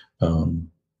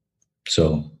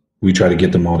 so we try to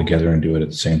get them all together and do it at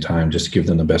the same time, just to give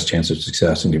them the best chance of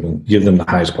success and give them the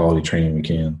highest quality training we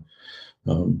can.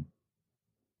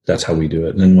 That's how we do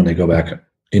it. And then when they go back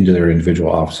into their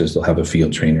individual offices, they'll have a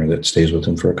field trainer that stays with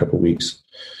them for a couple of weeks,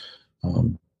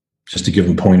 just to give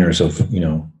them pointers of,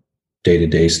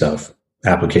 day-to-day stuff,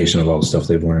 application of all the stuff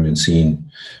they've learned and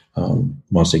seen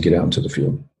once they get out into the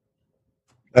field.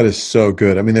 That is so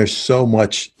good. I mean, there's so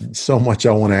much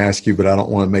I want to ask you, but I don't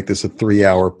want to make this a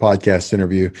 3-hour podcast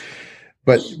interview.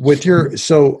 But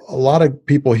so a lot of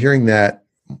people hearing that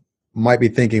might be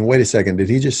thinking, wait a second, did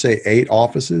he just say 8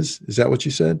 offices? Is that what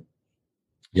you said?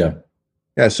 Yeah.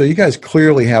 Yeah. So you guys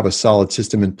clearly have a solid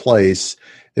system in place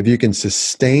if you can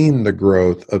sustain the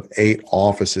growth of 8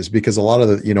 offices, because a lot of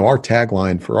our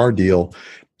tagline for our deal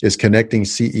is connecting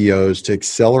CEOs to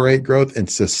accelerate growth and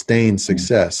sustain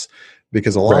success.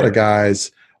 Because a lot of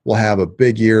guys will have a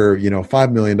big year,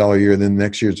 $5 million year, and then the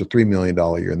next year's a $3 million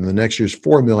year, and the next year's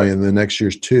 $4 million, and the next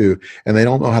year's $2 million, and they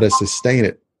don't know how to sustain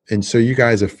it. And so you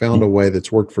guys have found a way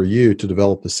that's worked for you to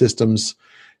develop the systems.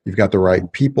 You've got the right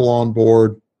people on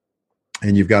board,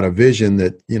 and you've got a vision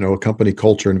that, a company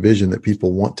culture and vision that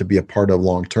people want to be a part of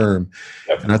long term.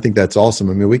 Yep. And I think that's awesome.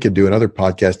 I mean, we could do another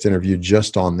podcast interview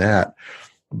just on that.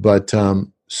 But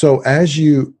so as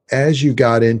you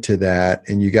got into that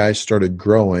and you guys started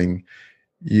growing,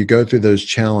 you go through those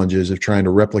challenges of trying to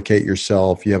replicate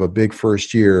yourself. You have a big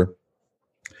first year.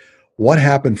 What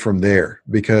happened from there?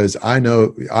 Because I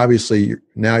know obviously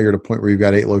now you're at a point where you've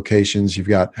got 8 locations. You've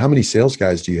got, how many sales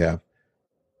guys do you have?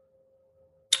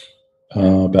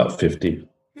 About 50.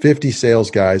 50 sales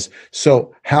guys.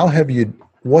 So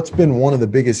what's been one of the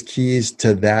biggest keys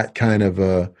to that kind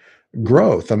of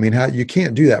growth? I mean, you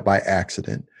can't do that by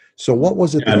accident. So what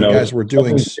was it that you guys were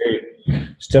doing?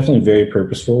 It's definitely very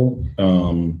purposeful.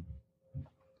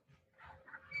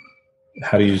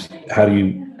 How do you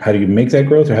make that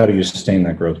growth, or how do you sustain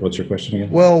that growth? What's your question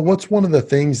again? Well, what's one of the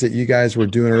things that you guys were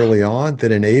doing early on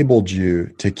that enabled you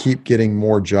to keep getting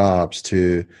more jobs,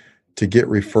 to get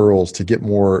referrals, to get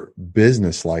more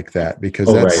business like that? Because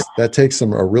that takes a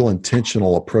real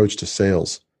intentional approach to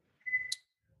sales.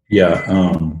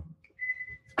 Yeah.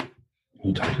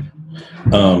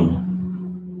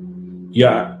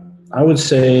 Yeah, I would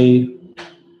say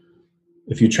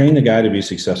if you train the guy to be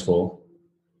successful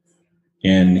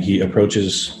and he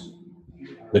approaches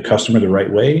the customer the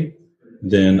right way,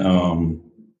 then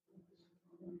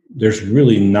there's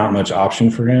really not much option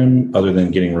for him other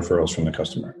than getting referrals from the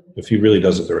customer. If he really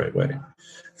does it the right way,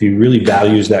 if he really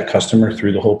values that customer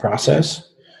through the whole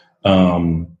process,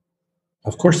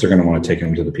 of course they're going to want to take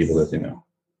him to the people that they know.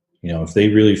 If they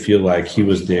really feel like he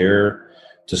was there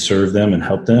to serve them and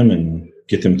help them and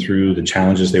get them through the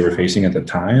challenges they were facing at the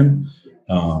time,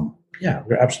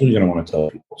 they're absolutely going to want to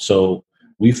tell people. So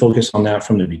we focus on that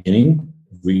from the beginning.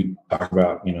 We talk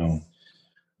about,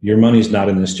 your money's not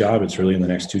in this job, it's really in the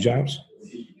next 2 jobs.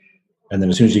 And then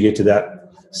as soon as you get to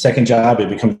that second job, it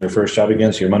becomes your first job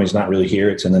again. So your money's not really here,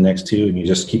 it's in the next 2. And you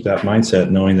just keep that mindset,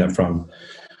 knowing that from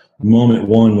moment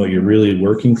 1, what you're really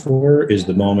working for is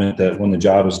the moment that when the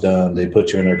job is done, they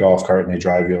put you in their golf cart and they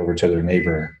drive you over to their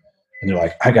neighbor. And they're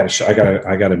like, I gotta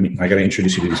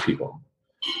introduce you to these people.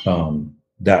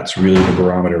 That's really the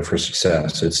barometer for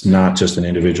success. It's not just an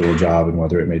individual job and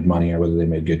whether it made money or whether they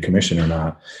made good commission or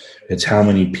not. It's how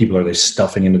many people are they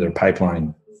stuffing into their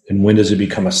pipeline, and when does it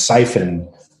become a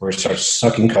siphon where it starts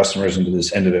sucking customers into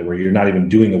this end of it, where you're not even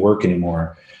doing the work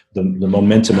anymore. The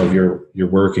momentum of your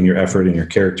work and your effort and your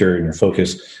character and your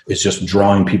focus is just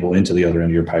drawing people into the other end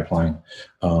of your pipeline.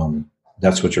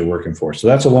 That's what you're working for. So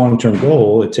that's a long-term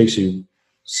goal. It takes you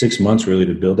 6 months really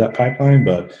to build that pipeline.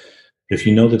 But if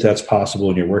you know that that's possible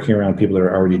and you're working around people that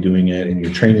are already doing it and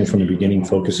your training from the beginning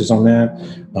focuses on that,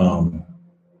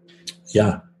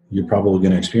 you're probably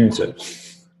going to experience it.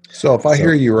 So if I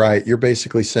hear you right, you're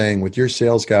basically saying with your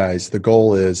sales guys, the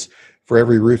goal is for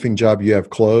every roofing job you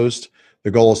have closed, the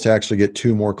goal is to actually get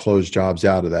 2 more closed jobs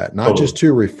out of that. Not just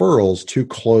 2 referrals, 2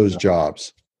 closed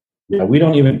jobs. Yeah, we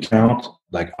don't even count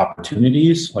like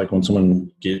opportunities. Like when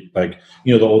someone get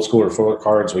the old school referral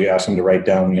cards, we ask them to write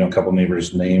down, a couple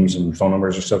neighbors' names and phone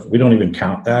numbers or stuff. We don't even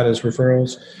count that as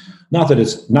referrals. Not that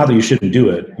you shouldn't do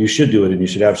it. You should do it and you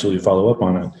should absolutely follow up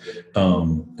on it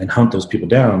and hunt those people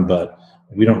down. But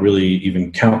We don't really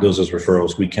even count those as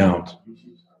referrals. We count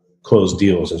closed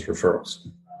deals as referrals.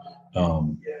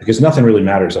 Because nothing really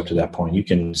matters up to that point. You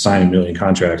can sign 1 million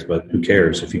contracts, but who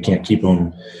cares if you can't keep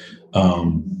them?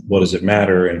 What does it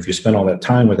matter? And if you spend all that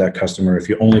time with that customer, if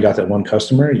you only got that one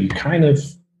customer, you kind of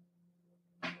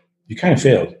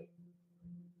failed.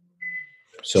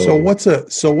 So what's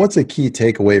a key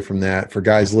takeaway from that for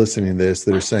guys listening to this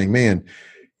that are saying, man,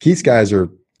 Keith's guys are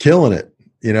killing it.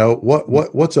 You know,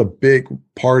 what's a big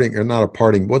parting, or not a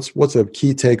parting, what's a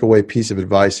key takeaway piece of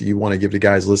advice that you want to give to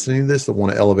guys listening to this that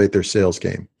want to elevate their sales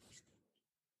game?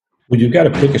 Well, you've got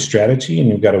to pick a strategy and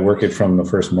you've got to work it from the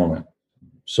first moment.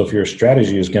 So if your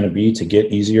strategy is going to be to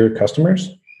get easier customers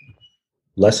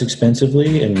less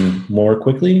expensively and more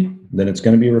quickly, then it's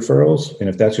going to be referrals. And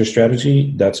if that's your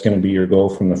strategy, that's going to be your goal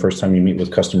from the first time you meet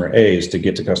with customer A, is to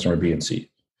get to customer B and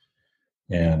C.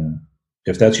 And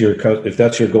if that's your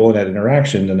goal in that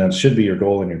interaction, then that should be your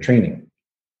goal in your training.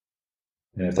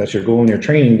 And if that's your goal in your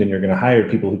training, then you're going to hire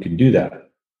people who can do that.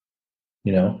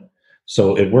 You know,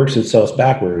 so it works itself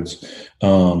backwards.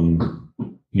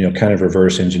 Kind of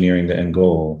reverse engineering the end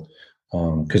goal.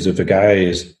 Because if a guy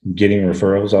is getting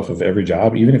referrals off of every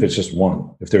job, even if it's just one,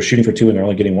 if they're shooting for 2 and they're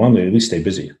only getting 1, they at least stay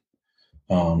busy.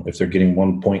 If they're getting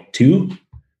 1.2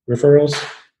 referrals,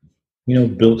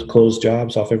 built closed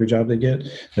jobs off every job they get,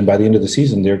 then by the end of the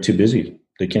season, they're too busy.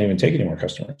 They can't even take any more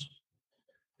customers.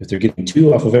 If they're getting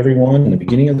 2 off of every one in the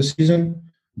beginning of the season,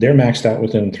 they're maxed out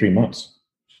within 3 months.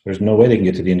 There's no way they can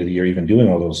get to the end of the year even doing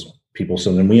all those people.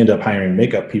 So then we end up hiring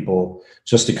makeup people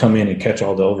just to come in and catch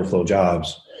all the overflow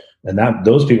jobs. And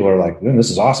those people are like, man,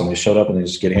 this is awesome. They showed up and they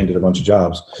just get handed a bunch of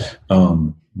jobs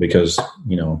because,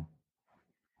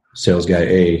 sales guy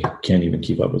A can't even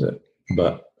keep up with it.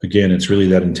 But again, it's really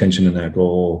that intention and that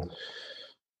goal,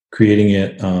 creating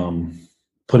it,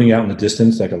 putting it out in the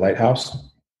distance like a lighthouse,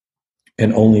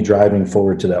 and only driving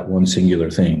forward to that one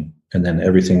singular thing. And then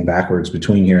everything backwards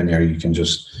between here and there, you can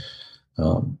just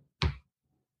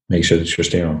make sure that you're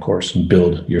staying on course and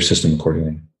build your system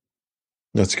accordingly.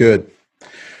 That's good.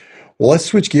 Well, let's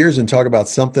switch gears and talk about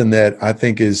something that I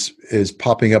think is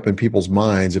popping up in people's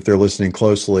minds if they're listening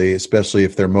closely, especially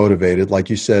if they're motivated, like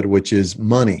you said, which is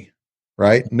money,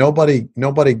 right? Nobody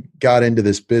got into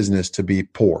this business to be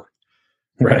poor.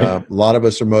 Right. A lot of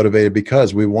us are motivated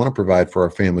because we want to provide for our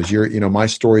families. My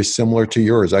story is similar to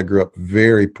yours. I grew up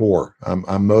very poor.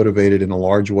 I'm motivated in a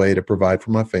large way to provide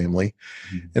for my family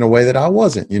in a way that I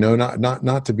wasn't,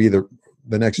 not to be the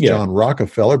next John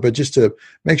Rockefeller, but just to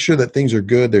make sure that things are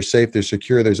good, they're safe, they're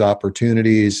secure, there's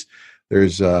opportunities,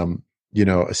 there's, a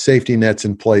safety nets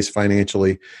in place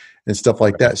financially and stuff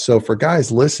like that. So for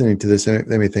guys listening to this,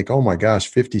 they may think, oh my gosh,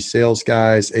 50 sales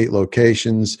guys, 8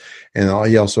 locations, and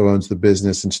he also owns the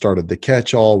business and started the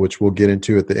Catch-All, which we'll get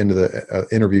into at the end of the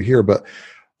interview here. But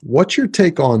what's your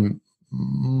take on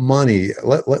money?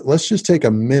 Let's just take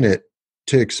a minute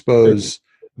to expose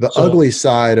the ugly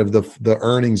side of the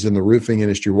earnings in the roofing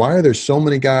industry. Why are there so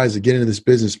many guys that get into this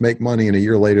business, make money, and a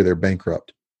year later they're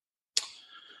bankrupt?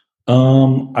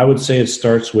 I would say it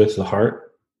starts with the heart.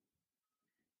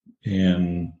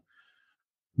 And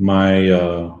my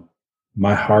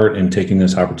heart in taking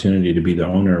this opportunity to be the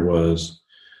owner was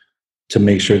to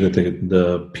make sure that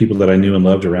the people that I knew and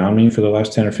loved around me for the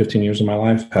last 10 or 15 years of my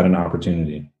life had an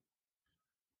opportunity.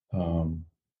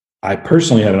 I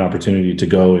personally had an opportunity to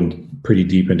go pretty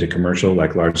deep into commercial,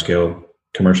 like large scale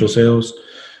commercial sales.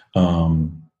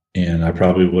 And I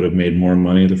probably would have made more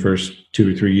money the first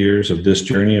 2 or 3 years of this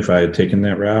journey if I had taken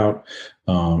that route.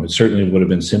 It certainly would have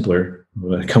been simpler. It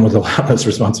would have come with a lot less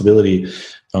responsibility.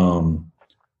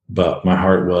 But my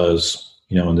heart was,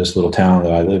 in this little town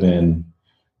that I live in,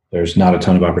 there's not a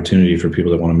ton of opportunity for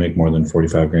people that want to make more than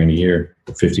 45 grand a year,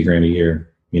 50 grand a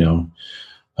year,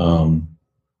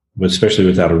 but especially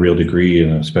without a real degree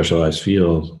in a specialized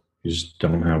field, you just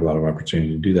don't have a lot of opportunity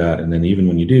to do that. And then even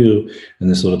when you do in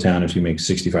this little town, if you make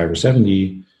 65 or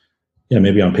 70,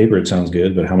 maybe on paper it sounds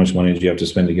good, but how much money do you have to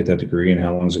spend to get that degree, and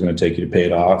how long is it going to take you to pay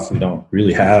it off? You don't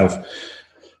really have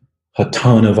a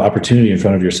ton of opportunity in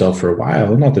front of yourself for a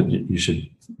while. Not that you should,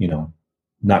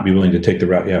 not be willing to take the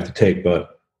route you have to take,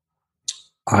 but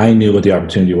I knew what the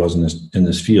opportunity was in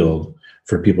this field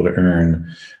for people to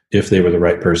earn if they were the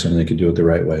right person and they could do it the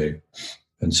right way.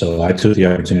 And so I took the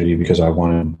opportunity because I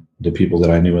wanted the people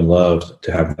that I knew and loved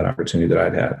to have that opportunity that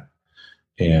I'd had.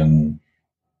 And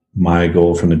my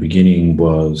goal from the beginning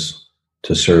was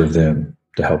to serve them,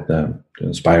 to help them, to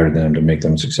inspire them, to make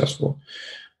them successful.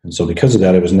 And so because of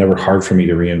that, it was never hard for me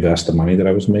to reinvest the money that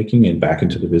I was making and back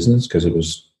into the business because it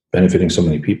was benefiting so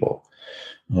many people.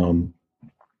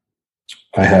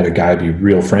 I had a guy be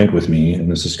real frank with me,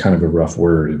 and this is kind of a rough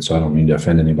word, and so I don't mean to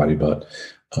offend anybody, but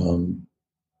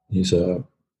he's a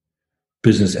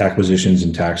business acquisitions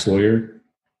and tax lawyer.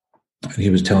 And he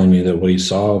was telling me that what he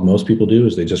saw most people do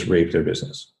is they just rape their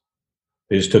business.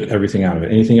 They just took everything out of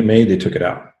it. Anything it made, they took it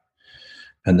out.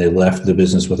 And they left the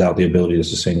business without the ability to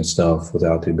sustain itself,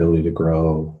 without the ability to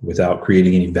grow, without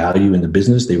creating any value in the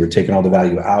business. They were taking all the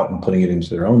value out and putting it into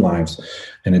their own lives.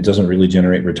 And it doesn't really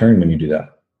generate return when you do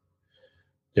that.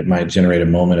 It might generate a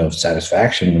moment of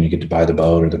satisfaction when you get to buy the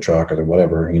boat or the truck or the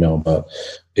whatever, but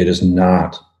it is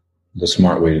not the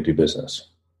smart way to do business.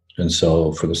 And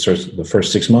so for the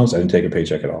first 6 months, I didn't take a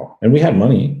paycheck at all. And we had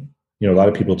money. A lot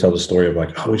of people tell the story of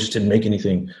like, oh, we just didn't make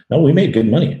anything. No, we made good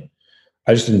money.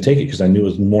 I just didn't take it because I knew it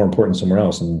was more important somewhere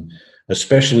else. And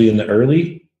especially in the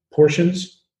early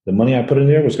portions, the money I put in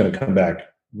there was going to come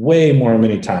back way more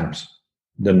many times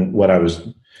than what I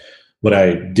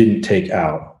didn't take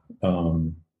out.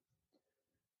 Or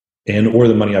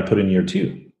the money I put in year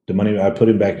two. The money I put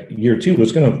in back year two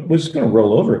was going to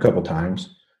roll over a couple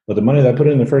times, but the money that I put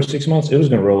in the first 6 months, it was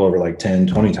going to roll over like 10,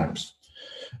 20 times.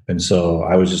 And so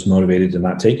I was just motivated to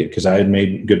not take it because I had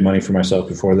made good money for myself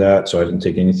before that. So I didn't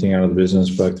take anything out of the business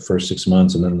for like the first 6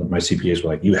 months. And then my CPAs were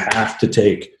like, you have to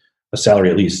take a salary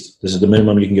at least. This is the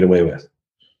minimum you can get away with. It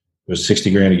was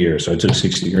 60 grand a year. So I took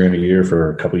 60 grand a year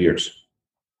for a couple of years.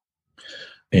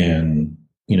 And,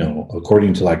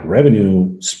 according to like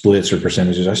revenue splits or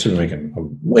percentages, I should be making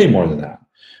way more than that.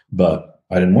 But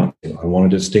I didn't want to. I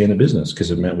wanted to stay in the business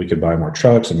because it meant we could buy more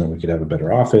trucks, and then we could have a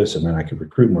better office, and then I could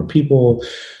recruit more people.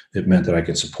 It meant that I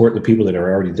could support the people that are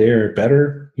already there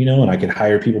better, and I could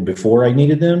hire people before I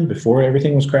needed them, before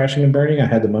everything was crashing and burning. I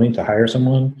had the money to hire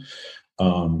someone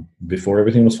before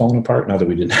everything was falling apart. Not that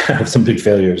we didn't have some big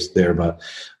failures there, but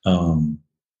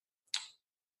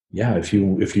if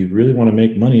you really want to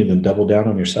make money, then double down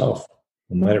on yourself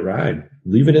and let it ride.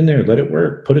 Leave it in there, let it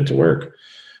work, put it to work.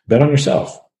 Bet on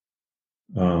yourself.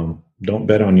 Don't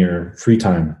bet on your free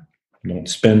time. Don't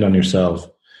spend on yourself.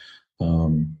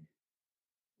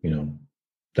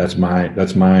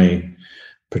 That's my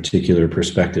particular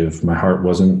perspective. My heart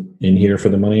wasn't in here for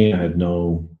the money. I had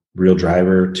no real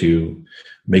driver to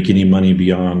make any money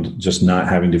beyond just not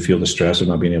having to feel the stress of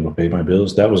not being able to pay my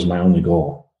bills. That was my only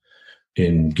goal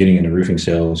in getting into roofing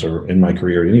sales or in my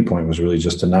career at any point, was really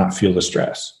just to not feel the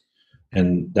stress.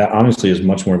 And that honestly is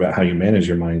much more about how you manage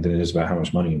your money than it is about how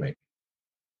much money you make.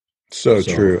 So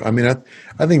true. I mean,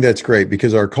 I think that's great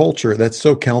because our culture, that's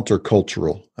so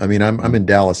countercultural. I mean, I'm in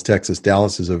Dallas, Texas.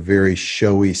 Dallas is a very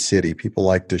showy city. People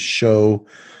like to show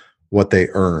what they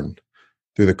earn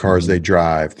through the cars they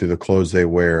drive, through the clothes they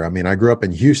wear. I mean, I grew up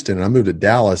in Houston and I moved to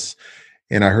Dallas,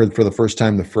 and I heard for the first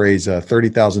time the phrase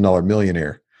 $30,000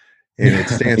 millionaire. And it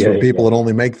stands for people that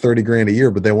only make 30 grand a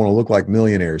year, but they want to look like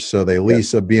millionaires. So they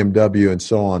lease a BMW and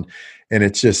so on. And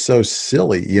it's just so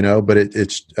silly, but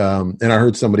it's, and I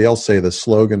heard somebody else say the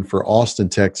slogan for Austin,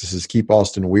 Texas is keep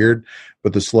Austin weird,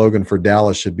 but the slogan for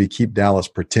Dallas should be keep Dallas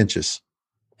pretentious.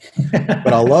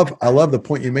 But I love the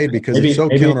point you made because it's so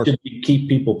keep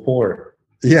people poor.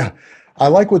 Yeah. I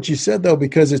like what you said though,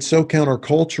 because it's so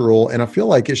countercultural. And I feel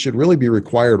like it should really be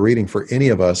required reading for any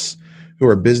of us who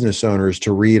are business owners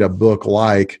to read a book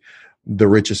like The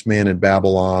Richest Man in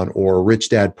Babylon or Rich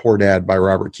Dad, Poor Dad by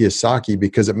Robert Kiyosaki,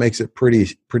 because it makes it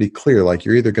pretty clear. Like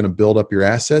you're either going to build up your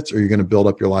assets or you're going to build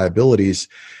up your liabilities.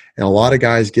 And a lot of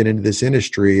guys get into this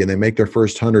industry and they make their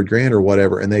first 100 grand or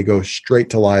whatever, and they go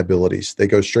straight to liabilities. They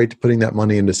go straight to putting that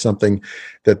money into something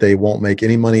that they won't make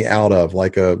any money out of,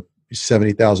 like a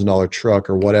 $70,000 truck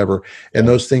or whatever. And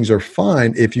those things are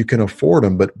fine if you can afford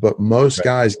them. But most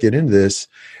guys get into this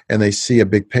and they see a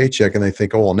big paycheck and they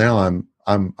think, oh, well, now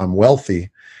I'm wealthy,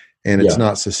 and it's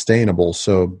not sustainable.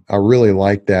 So I really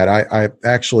like that. I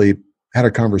actually had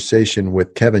a conversation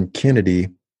with Kevin Kennedy.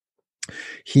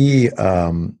 He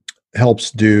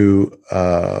helps do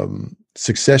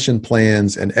succession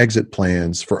plans and exit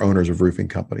plans for owners of roofing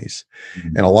companies.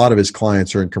 Mm-hmm. And a lot of his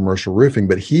clients are in commercial roofing,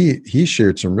 but he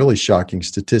shared some really shocking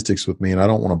statistics with me, and I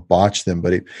don't want to botch them,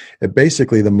 but it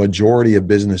basically the majority of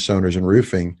business owners in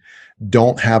roofing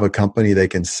don't have a company they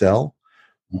can sell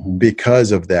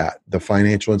because of that, the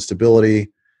financial instability,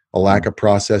 a lack of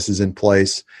processes in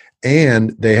place,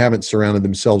 and they haven't surrounded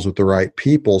themselves with the right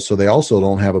people. So they also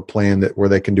don't have a plan where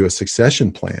they can do a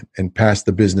succession plan and pass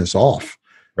the business off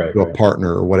to a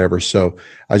partner or whatever. So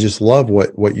I just love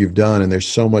what you've done, and there's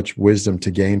so much wisdom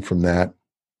to gain from that.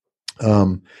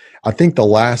 I think the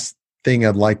last thing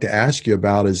I'd like to ask you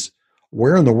about is,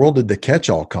 where in the world did the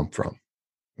catch-all come from?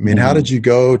 I mean, how did you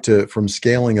go from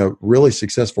scaling a really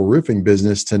successful roofing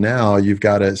business to now you've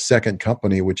got a second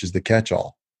company, which is the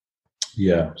catch-all?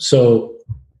 Yeah. So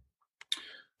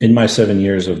in my 7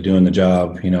 years of doing the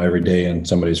job, every day in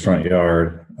somebody's front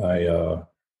yard, I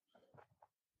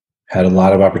had a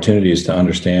lot of opportunities to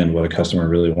understand what a customer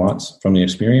really wants from the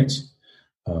experience.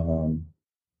 Um,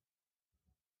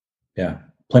 yeah,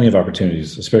 plenty of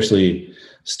opportunities, especially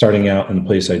starting out in the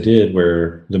place I did,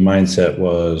 where the mindset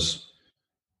was,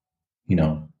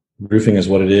 roofing is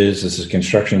what it is. This is a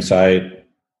construction site.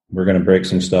 We're going to break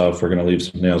some stuff. We're going to leave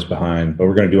some nails behind, but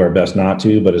we're going to do our best not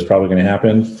to, but it's probably going to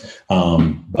happen.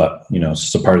 But it's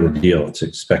just a part of the deal. It's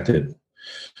expected.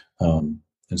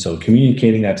 And so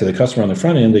communicating that to the customer on the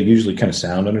front end, they usually kind of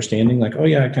sound understanding, like, oh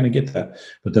yeah, I kind of get that.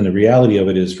 But then the reality of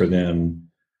it is, for them,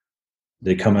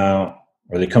 they come out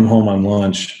or they come home on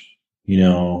lunch,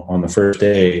 on the first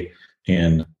day,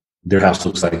 and their house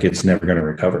looks like it's never going to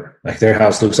recover. Like, their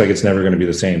house looks like it's never going to be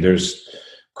the same. There's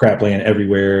crap laying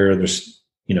everywhere. There's,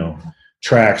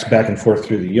 tracks back and forth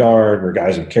through the yard where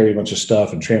guys have carried a bunch of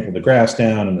stuff and trampled the grass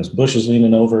down, and this bush is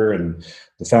leaning over, and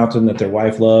the fountain that their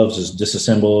wife loves is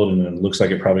disassembled, and it looks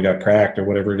like it probably got cracked or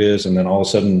whatever it is. And then all of a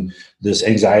sudden this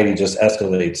anxiety just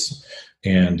escalates.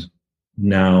 And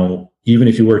now, even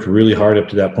if you worked really hard up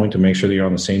to that point to make sure that you're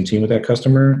on the same team with that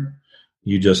customer,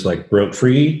 you just broke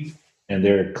free, and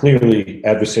they're clearly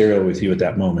adversarial with you at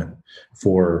that moment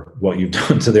for what you've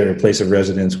done to their place of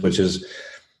residence, which is,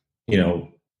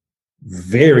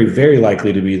 very, very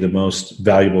likely to be the most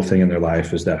valuable thing in their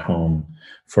life, is that home,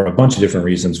 for a bunch of different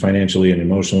reasons, financially and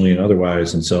emotionally and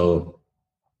otherwise. And so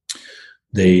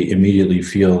they immediately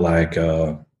feel like,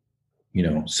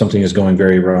 something is going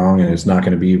very wrong and it's not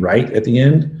going to be right at the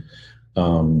end.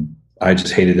 I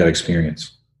just hated that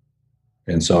experience.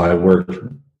 And so I worked,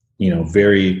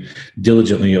 very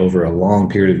diligently over a long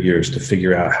period of years to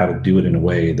figure out how to do it in a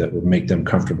way that would make them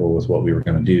comfortable with what we were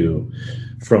going to do,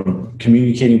 from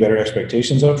communicating better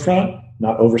expectations up front,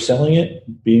 not overselling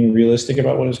it, being realistic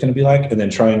about what it's going to be like, and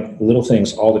then trying little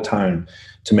things all the time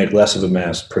to make less of a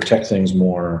mess, protect things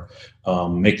more,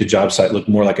 make the job site look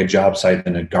more like a job site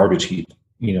than a garbage heap.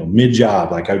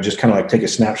 Mid-job, I would just kind of take a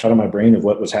snapshot of my brain of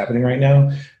what was happening right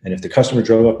now. And if the customer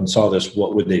drove up and saw this,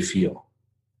 what would they feel?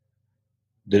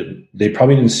 They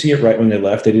probably didn't see it right when they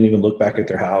left. They didn't even look back at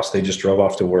their house. They just drove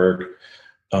off to work.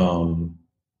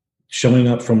 Showing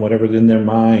up from whatever in their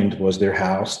mind was their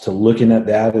house to looking at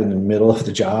that in the middle of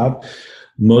the job,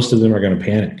 most of them are going to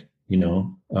panic,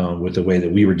 with the way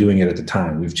that we were doing it at the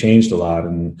time. We've changed a lot,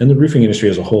 and the roofing industry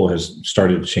as a whole has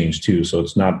started to change too. So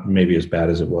it's not maybe as bad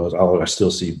as it was, although I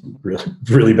still see really,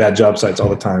 really bad job sites all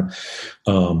the time.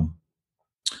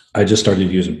 I just started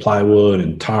using plywood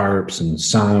and tarps and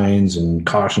signs and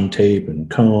caution tape and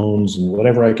cones and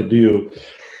whatever I could do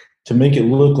to make it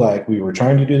look like we were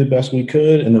trying to do the best we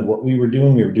could, and that what we were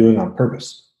doing on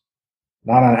purpose,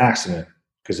 not on accident.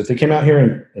 Because if they came out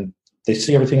here and they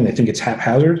see everything and they think it's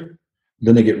haphazard,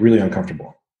 then they get really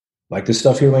uncomfortable. Like, this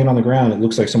stuff here laying on the ground, it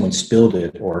looks like someone spilled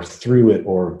it or threw it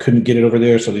or couldn't get it over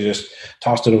there, so they just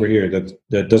tossed it over here.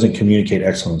 That doesn't communicate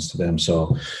excellence to them.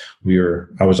 So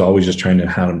I was always just trying to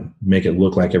how to make it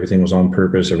look like everything was on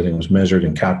purpose, everything was measured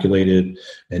and calculated.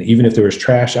 And even if there was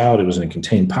trash out, it was in a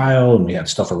contained pile, and we had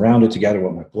stuff around it to gather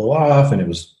what might blow off, and it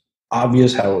was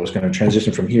obvious how it was going to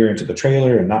transition from here into the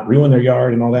trailer and not ruin their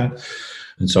yard and all that.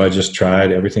 And so I just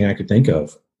tried everything I could think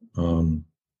of.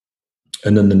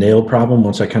 And then the nail problem,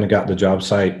 once I kind of got the job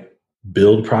site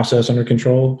build process under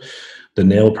control, the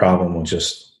nail problem was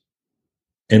just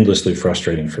endlessly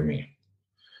frustrating for me.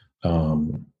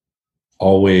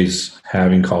 Always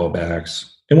having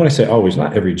callbacks. And when I say always,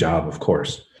 not every job, of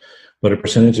course, but a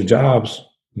percentage of jobs,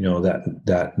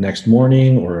 that next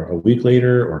morning or a week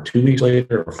later or 2 weeks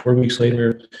later or 4 weeks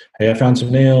later, hey, I found some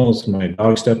nails, my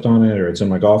dog stepped on it, or it's in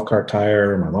my golf cart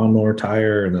tire or my lawnmower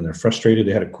tire, and then they're frustrated.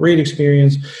 They had a great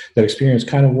experience. That experience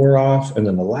kind of wore off, and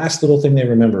then the last little thing they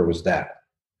remember was that.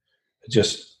 It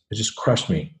just crushed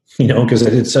me, because I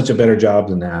did such a better job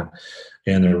than that,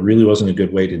 and there really wasn't a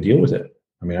good way to deal with it.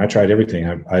 I mean, I tried everything.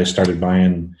 I started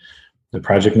buying the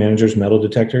project manager's metal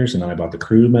detectors, and then I bought the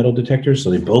crew metal detectors,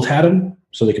 so they both had them,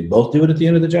 so they could both do it at the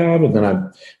end of the job. And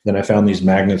then I found these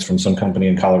magnets from some company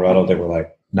in Colorado that were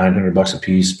like $900 a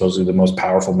piece, supposedly the most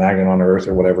powerful magnet on earth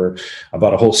or whatever. I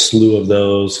bought a whole slew of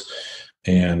those,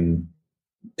 and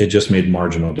it just made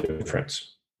marginal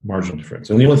difference. And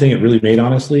the only thing it really made,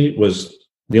 honestly, was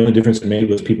the only difference it made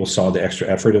was people saw the extra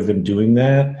effort of them doing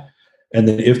that. And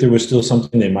then if there was still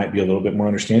something, they might be a little bit more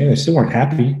understanding. They still weren't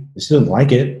happy. They still didn't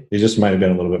like it. They just might have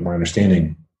been a little bit more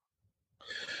understanding.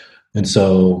 And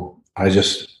so I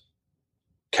just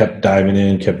kept diving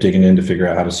in, kept digging in to figure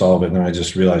out how to solve it. And then I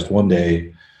just realized one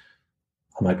day,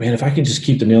 I'm like, man, if I can just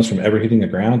keep the nails from ever hitting the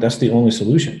ground, that's the only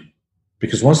solution.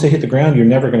 Because once they hit the ground, you're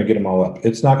never going to get them all up.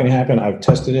 It's not going to happen. I've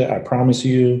tested it. I promise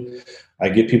you. I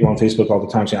get people on Facebook all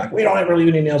the time saying, like, we don't ever leave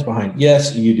any nails behind.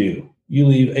 Yes, you do. You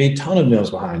leave a ton of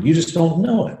nails behind. You just don't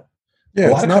know it.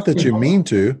 Yeah, it's not that you mean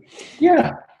to.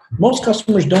 Yeah. Most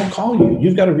customers don't call you.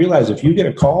 You've got to realize if you get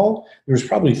a call, there's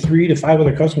probably 3 to 5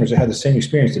 other customers that had the same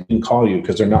experience that didn't call you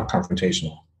because they're not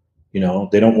confrontational.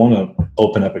 They don't want to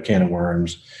open up a can of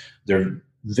worms. They're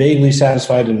vaguely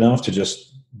satisfied enough to just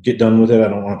get done with it. I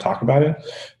don't want to talk about it.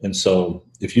 And so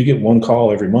if you get one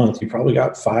call every month, you probably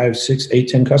got 5, 6, 8,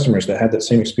 10 customers that had that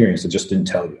same experience that just didn't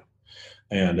tell you.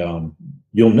 And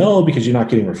you'll know because you're not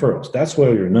getting referrals. That's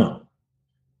where you'll know.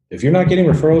 If you're not getting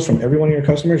referrals from every one of your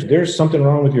customers, there's something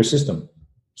wrong with your system.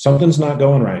 Something's not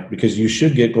going right because you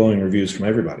should get glowing reviews from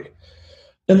everybody.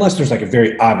 Unless there's like a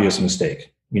very obvious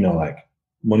mistake, like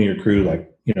one of your crew,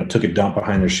 took a dump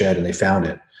behind their shed and they found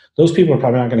it. Those people are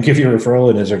probably not going to give you a referral,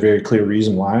 and there's a very clear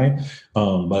reason why.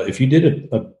 But if you did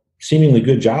a seemingly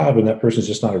good job and that person's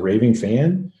just not a raving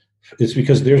fan, it's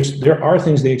because there are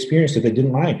things they experienced that they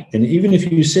didn't like. And even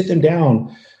if you sit them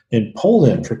down and poll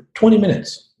them for 20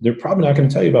 minutes, they're probably not going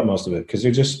to tell you about most of it because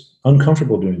they're just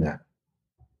uncomfortable doing that.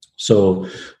 So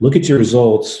look at your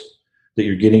results that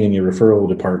you're getting in your referral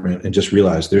department and just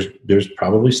realize there's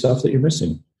probably stuff that you're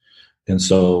missing. And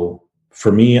so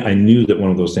for me, I knew that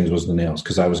one of those things was the nails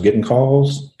because I was getting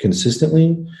calls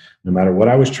consistently. No matter what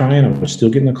I was trying, I was still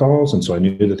getting the calls. And so I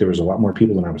knew that there was a lot more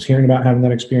people than I was hearing about having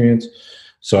that experience.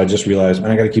 So I just realized, man,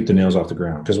 I got to keep the nails off the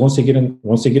ground because once they get in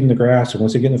the grass or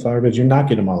once they get in the flower beds, you're not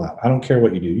getting them all out. I don't care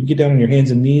what you do. You get down on your hands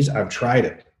and knees. I've tried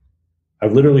it.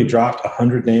 I've literally dropped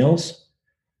 100 nails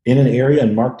in an area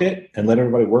and marked it and let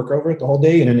everybody work over it the whole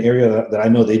day in an area that I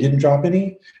know they didn't drop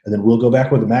any. And then we'll go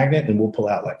back with a magnet and we'll pull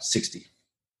out like 60.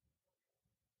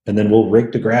 And then we'll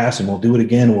rake the grass and we'll do it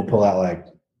again and we'll pull out like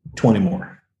 20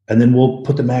 more. And then we'll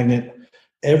put the magnet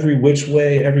every which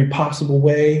way, every possible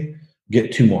way,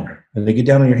 get 2 more. And they get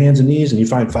down on your hands and knees and you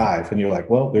find 5. And you're like,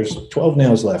 well, there's 12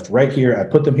 nails left right here. I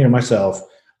put them here myself.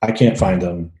 I can't find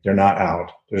them. They're not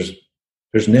out. There's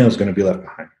nails going to be left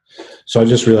behind. So I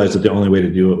just realized that the only way to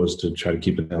do it was to try to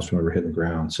keep the nails from ever hitting the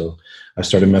ground. So I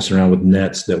started messing around with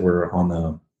nets that were on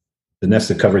the nets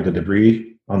that covered the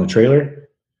debris on the trailer.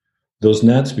 Those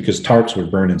nets, because tarps were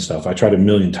burning stuff. I tried 1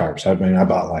 million tarps.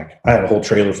 I had a whole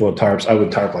trailer full of tarps. I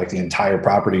would tarp like the entire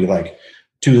property, like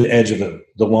to the edge of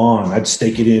the lawn. I'd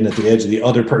stake it in at the edge of the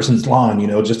other person's lawn,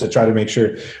 just to try to make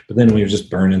sure. But then we were just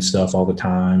burning stuff all the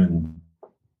time. And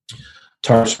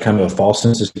tarps are kind of a false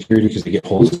sense of security because they get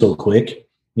holes so quick,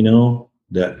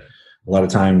 that a lot of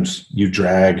times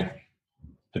the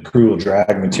crew will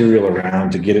drag material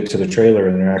around to get it to the trailer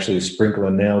and they're actually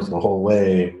sprinkling nails the whole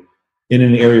way in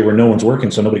an area where no one's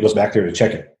working. So nobody goes back there to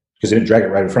check it because they didn't drag it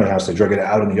right in front of the house. They drug it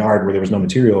out in the yard where there was no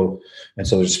material. And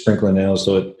so they're sprinkling nails.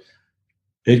 So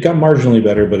it got marginally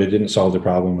better, but it didn't solve the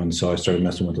problem. And so I started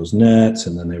messing with those nets,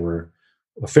 and then they were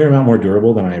a fair amount more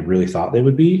durable than I really thought they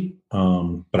would be.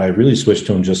 But I really switched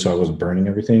to them just so I wasn't burning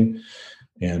everything,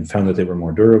 and found that they were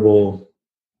more durable,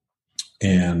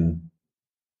 and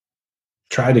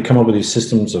tried to come up with these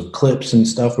systems of clips and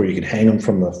stuff where you could hang them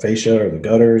from the fascia or the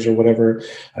gutters or whatever.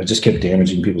 I just kept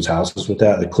damaging people's houses with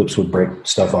that. The clips would break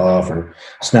stuff off or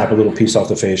snap a little piece off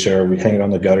the fascia, or we'd hang it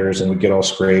on the gutters and we'd get all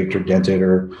scraped or dented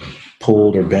or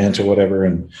pulled or bent or whatever.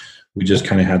 And we just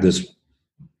kind of had this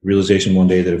realization one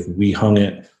day that if we hung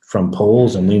it from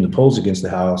poles and leaned the poles against the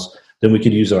house, then we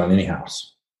could use it on any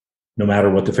house, no matter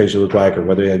what the fascia looked like or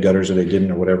whether they had gutters or they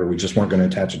didn't or whatever. We just weren't going to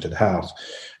attach it to the house.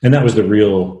 And that was the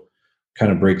real kind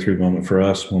of breakthrough moment for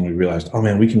us when we realized, oh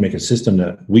man, we can make a system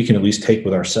that we can at least take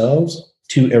with ourselves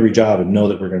to every job and know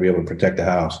that we're going to be able to protect the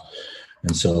house.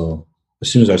 And so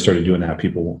as soon as I started doing that,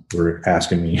 people were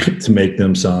asking me to make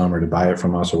them some or to buy it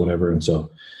from us or whatever. And so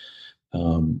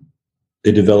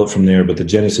it developed from there. But the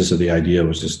genesis of the idea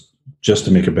was just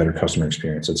to make a better customer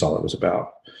experience. That's all it was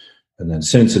about. And then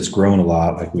since it's grown a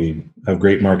lot, like we have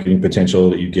great marketing potential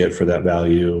that you get for that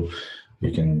value.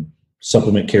 You can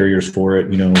supplement carriers for it,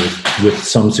 with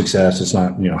some success. It's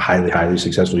not, highly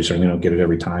successful. You certainly don't get it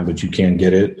every time, but you can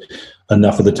get it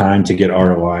enough of the time to get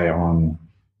ROI on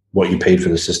what you paid for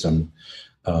the system,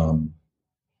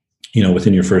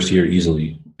 within your first year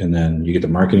easily. And then you get the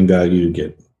marketing value, you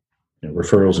get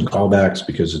referrals and callbacks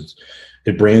because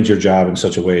it brands your job in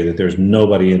such a way that there's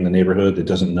nobody in the neighborhood that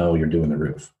doesn't know you're doing the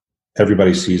roof.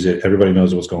 Everybody sees it. Everybody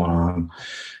knows what's going on.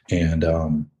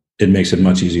 And, it makes it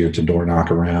much easier to door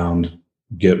knock around,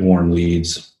 get warm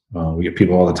leads. We get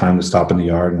people all the time that stop in the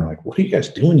yard and they're like, what are you guys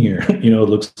doing here? It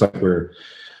looks like we're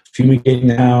fumigating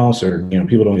the house, or,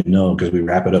 people don't even know because we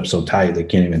wrap it up so tight they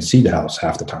can't even see the house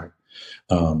half the time.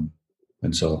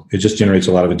 And so it just generates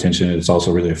a lot of attention. It's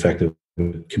also really effective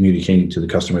communicating to the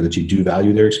customer that you do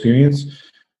value their experience,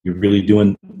 you're really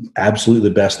doing absolutely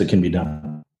the best that can be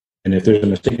done. And if there's a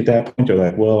mistake at that point, they're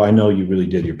like, well, I know you really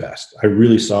did your best. I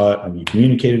really saw it. I mean, you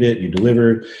communicated it, you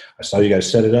delivered. I saw you guys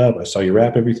set it up. I saw you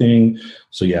wrap everything.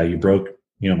 So yeah, you broke,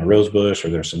 my rose bush, or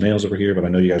there's some nails over here, but I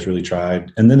know you guys really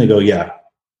tried. And then they go, yeah.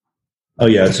 Oh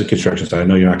yeah, it's a construction site. I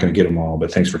know you're not going to get them all,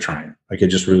 but thanks for trying. Like, it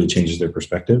just really changes their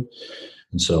perspective.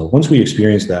 And so once we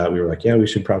experienced that, we were like, yeah, we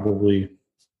should probably,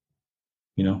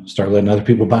 start letting other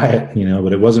people buy it,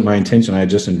 but it wasn't my intention. I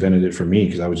just invented it for me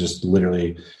because I was just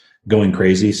literally going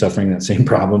crazy, suffering that same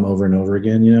problem over and over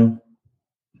again,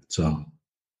 So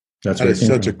that is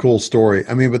such a cool story.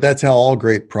 I mean, but that's how all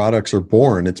great products are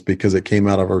born. It's because it came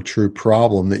out of a true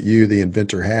problem that you, the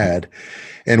inventor, had.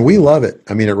 And we love it.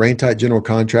 I mean, at Raintight General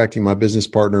Contracting, my business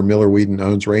partner, Miller Whedon,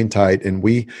 owns Raintight, and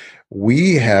we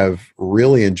have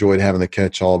really enjoyed having the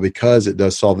catch-all because it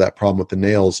does solve that problem with the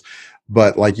nails.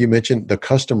 But like you mentioned, the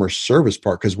customer service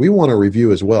part, because we want to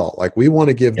review as well. Like, we want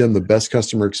to give them the best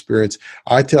customer experience.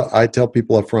 I tell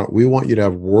people up front, we want you to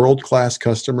have world-class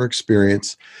customer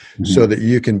experience so that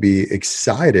you can be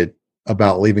excited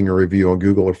about leaving a review on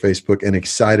Google or Facebook and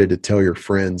excited to tell your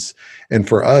friends. And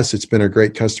for us, it's been a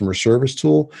great customer service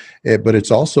tool, but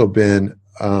it's also been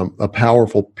a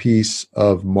powerful piece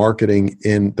of marketing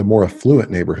in the more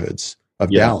affluent neighborhoods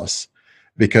of Dallas,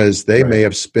 because they may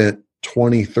have spent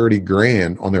 20, 30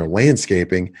 grand on their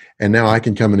landscaping. And now I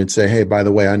can come in and say, hey, by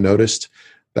the way, I noticed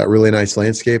that really nice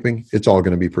landscaping. It's all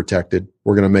going to be protected.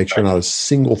 We're going to make sure not a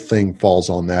single thing falls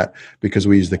on that because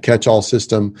we use the catch-all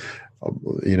system.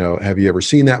 Have you ever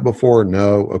seen that before?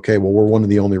 No. Okay. Well, we're one of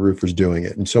the only roofers doing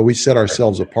it. And so we set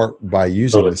ourselves apart by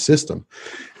using the system.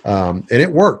 And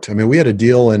it worked. I mean, we had a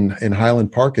deal in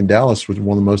Highland Park in Dallas, which was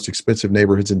one of the most expensive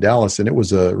neighborhoods in Dallas. And it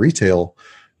was a retail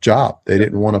job. They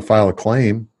didn't want to file a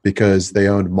claim because they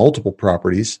owned multiple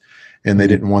properties and they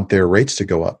didn't want their rates to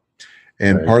go up.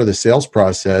 And part of the sales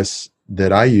process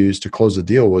that I used to close the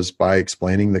deal was by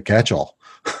explaining the catch-all.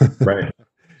 Right.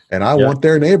 And I want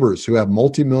their neighbors who have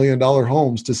multi-million-dollar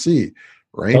homes to see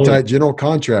Raintight General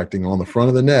Contracting on the front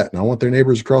of the net. And I want their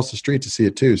neighbors across the street to see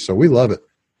it too. So we love it.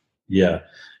 Yeah.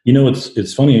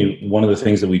 It's funny. One of the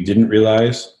things that we didn't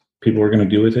realize people were going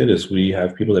to do with it is we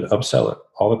have people that upsell it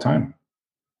all the time.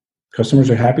 Customers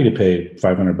are happy to pay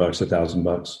 $500,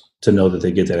 $1,000 to know that they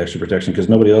get that extra protection because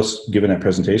nobody else, given that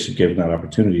presentation, gave them that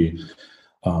opportunity.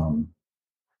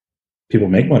 People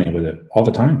make money with it all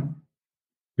the time.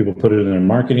 People put it in their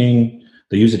marketing.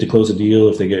 They use it to close a deal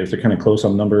if they're kind of close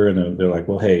on number, and they're like,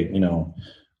 well, hey,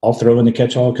 I'll throw in the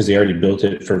catch-all because they already built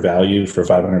it for value for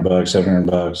 $500, $700,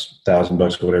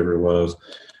 $1,000, whatever it was.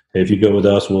 If you go with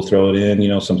us, we'll throw it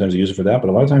in. Sometimes you use it for that, but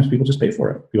a lot of times people just pay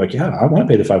for it. You're like, yeah, I want to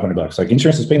pay the $500. Like,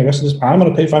 insurance is paying the rest of this. I'm going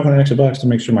to pay $500 extra to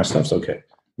make sure my stuff's okay.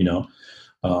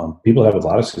 People have a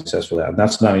lot of success for that, and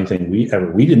that's not anything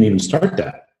we didn't even start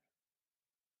that.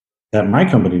 At my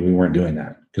company, we weren't doing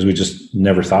that because we just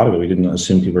never thought of it. We didn't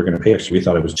assume people were going to pay extra. We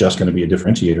thought it was just going to be a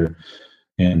differentiator,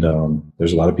 and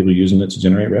there's a lot of people using it to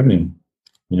generate revenue.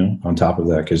 On top of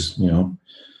that, because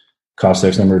cost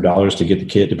X number of dollars to get the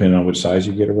kit, depending on which size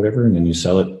you get or whatever, and then you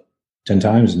sell it 10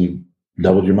 times and you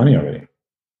doubled your money already.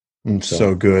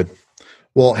 So good.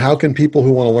 Well, how can people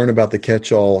who want to learn about the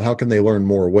catch-all, how can they learn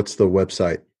more? What's the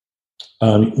website?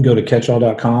 You can go to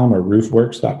catchall.com or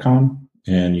roofworks.com,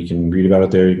 and you can read about it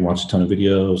there. You can watch a ton of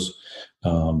videos,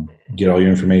 get all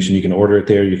your information. You can order it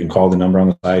there. You can call the number on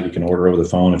the site. You can order over the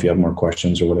phone if you have more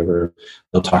questions or whatever.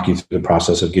 They'll talk you through the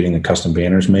process of getting the custom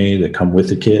banners made that come with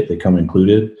the kit. They come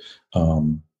included.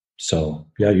 So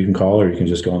yeah, you can call or you can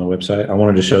just go on the website. I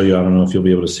wanted to show you, I don't know if you'll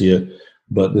be able to see it,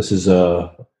 but this is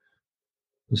our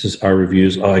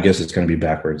reviews. Oh, I guess it's going to be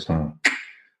backwards, huh?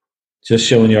 Just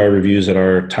showing you our reviews at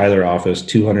our Tyler office,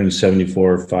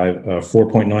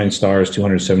 4.9 stars,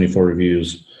 274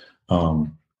 reviews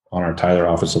on our Tyler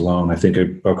office alone. I think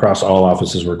across all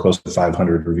offices, we're close to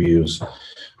 500 reviews.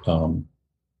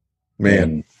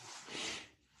 Man.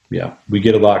 Yeah, we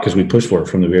get a lot because we push for it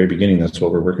from the very beginning. That's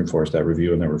what we're working for, is that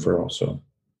review and that referral. So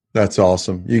that's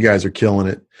awesome. You guys are killing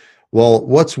it. Well,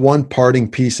 what's one parting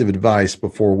piece of advice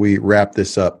before we wrap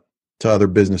this up to other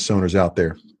business owners out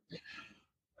there?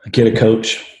 Get a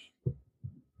coach,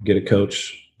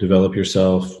 develop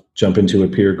yourself, jump into a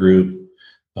peer group.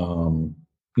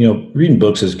 Reading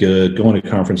books is good. Going to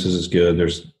conferences is good.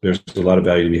 There's a lot of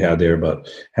value to be had there, but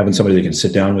having somebody that can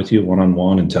sit down with you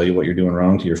one-on-one and tell you what you're doing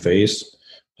wrong to your face,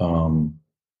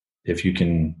 if you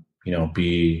can,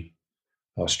 be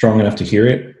strong enough to hear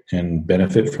it and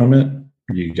benefit from it,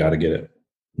 you got to get it.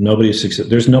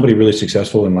 There's nobody really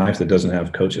successful in life that doesn't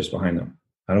have coaches behind them.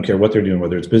 I don't care what they're doing,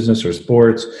 whether it's business or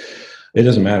sports, it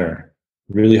doesn't matter.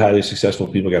 Really highly successful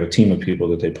people got a team of people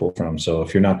that they pull from. So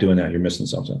if you're not doing that, you're missing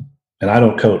something. And I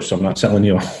don't coach, so I'm not telling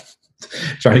you,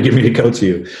 trying to get me to coach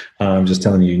you. I'm just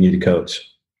telling you, you need a coach.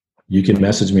 You can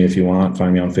message me if you want.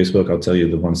 Find me on Facebook. I'll tell you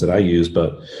the ones that I use.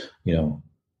 But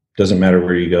doesn't matter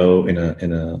where you go.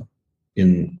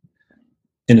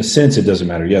 In a sense, it doesn't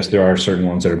matter. Yes, there are certain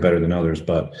ones that are better than others,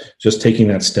 but just taking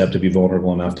that step to be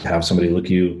vulnerable enough to have somebody look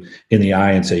you in the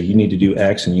eye and say, you need to do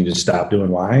X and you need to stop doing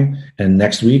Y. And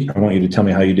next week, I want you to tell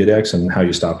me how you did X and how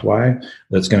you stopped Y.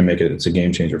 That's going to make it's a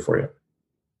game changer for you.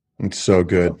 It's so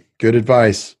good. Good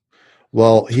advice.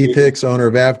 Well, Heath Hicks, owner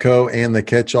of Avco and The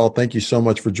Catch-All, thank you so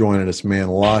much for joining us, man.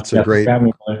 Lots of great.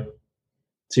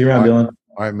 See you around, Dylan.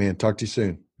 All right, man. Talk to you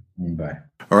soon. Bye.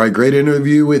 All right, great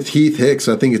interview with Heath Hicks.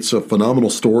 I think it's a phenomenal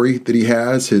story that he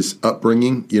has, his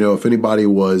upbringing. If anybody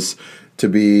was to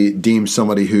be deemed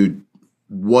somebody who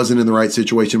wasn't in the right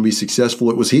situation to be successful,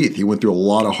 it was Heath. He went through a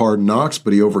lot of hard knocks,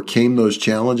 but he overcame those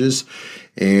challenges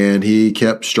and he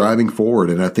kept striving forward.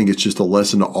 And I think it's just a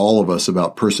lesson to all of us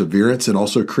about perseverance and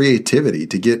also creativity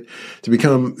to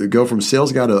go from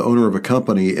sales guy to owner of a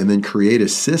company and then create a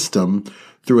system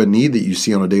through a need that you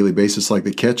see on a daily basis like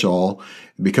The Catch-All,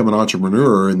 become an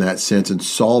entrepreneur in that sense and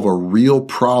solve a real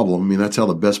problem. I mean, that's how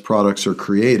the best products are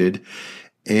created.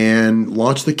 And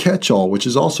launch The Catch-All, which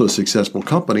is also a successful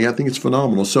company. I think it's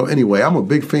phenomenal. So anyway, I'm a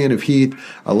big fan of Heath.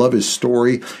 I love his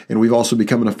story. And we've also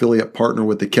become an affiliate partner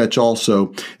with The Catch-All.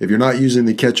 So if you're not using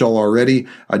The Catch-All already,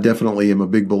 I definitely am a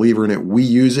big believer in it. We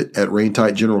use it at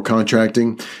Rain-Tite General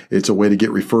Contracting. It's a way to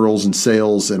get referrals and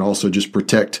sales and also just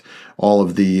protect all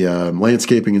of the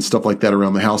landscaping and stuff like that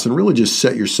around the house and really just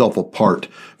set yourself apart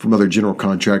from other general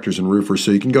contractors and roofers.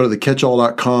 So you can go to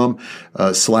thecatchall.com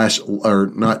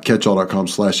or not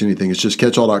catchall.com/anything. It's just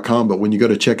catchall.com. But when you go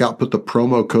to checkout, put the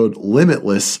promo code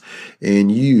Limitless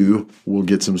and you will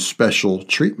get some special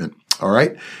treatment. All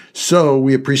right. So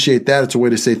we appreciate that. It's a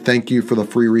way to say thank you for the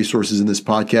free resources in this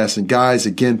podcast. And guys,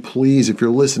 again, please, if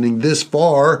you're listening this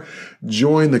far,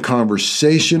 join the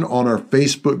conversation on our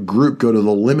Facebook group. Go to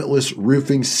the Limitless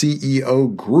Roofing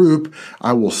CEO group.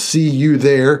 I will see you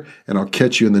there and I'll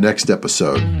catch you in the next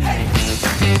episode.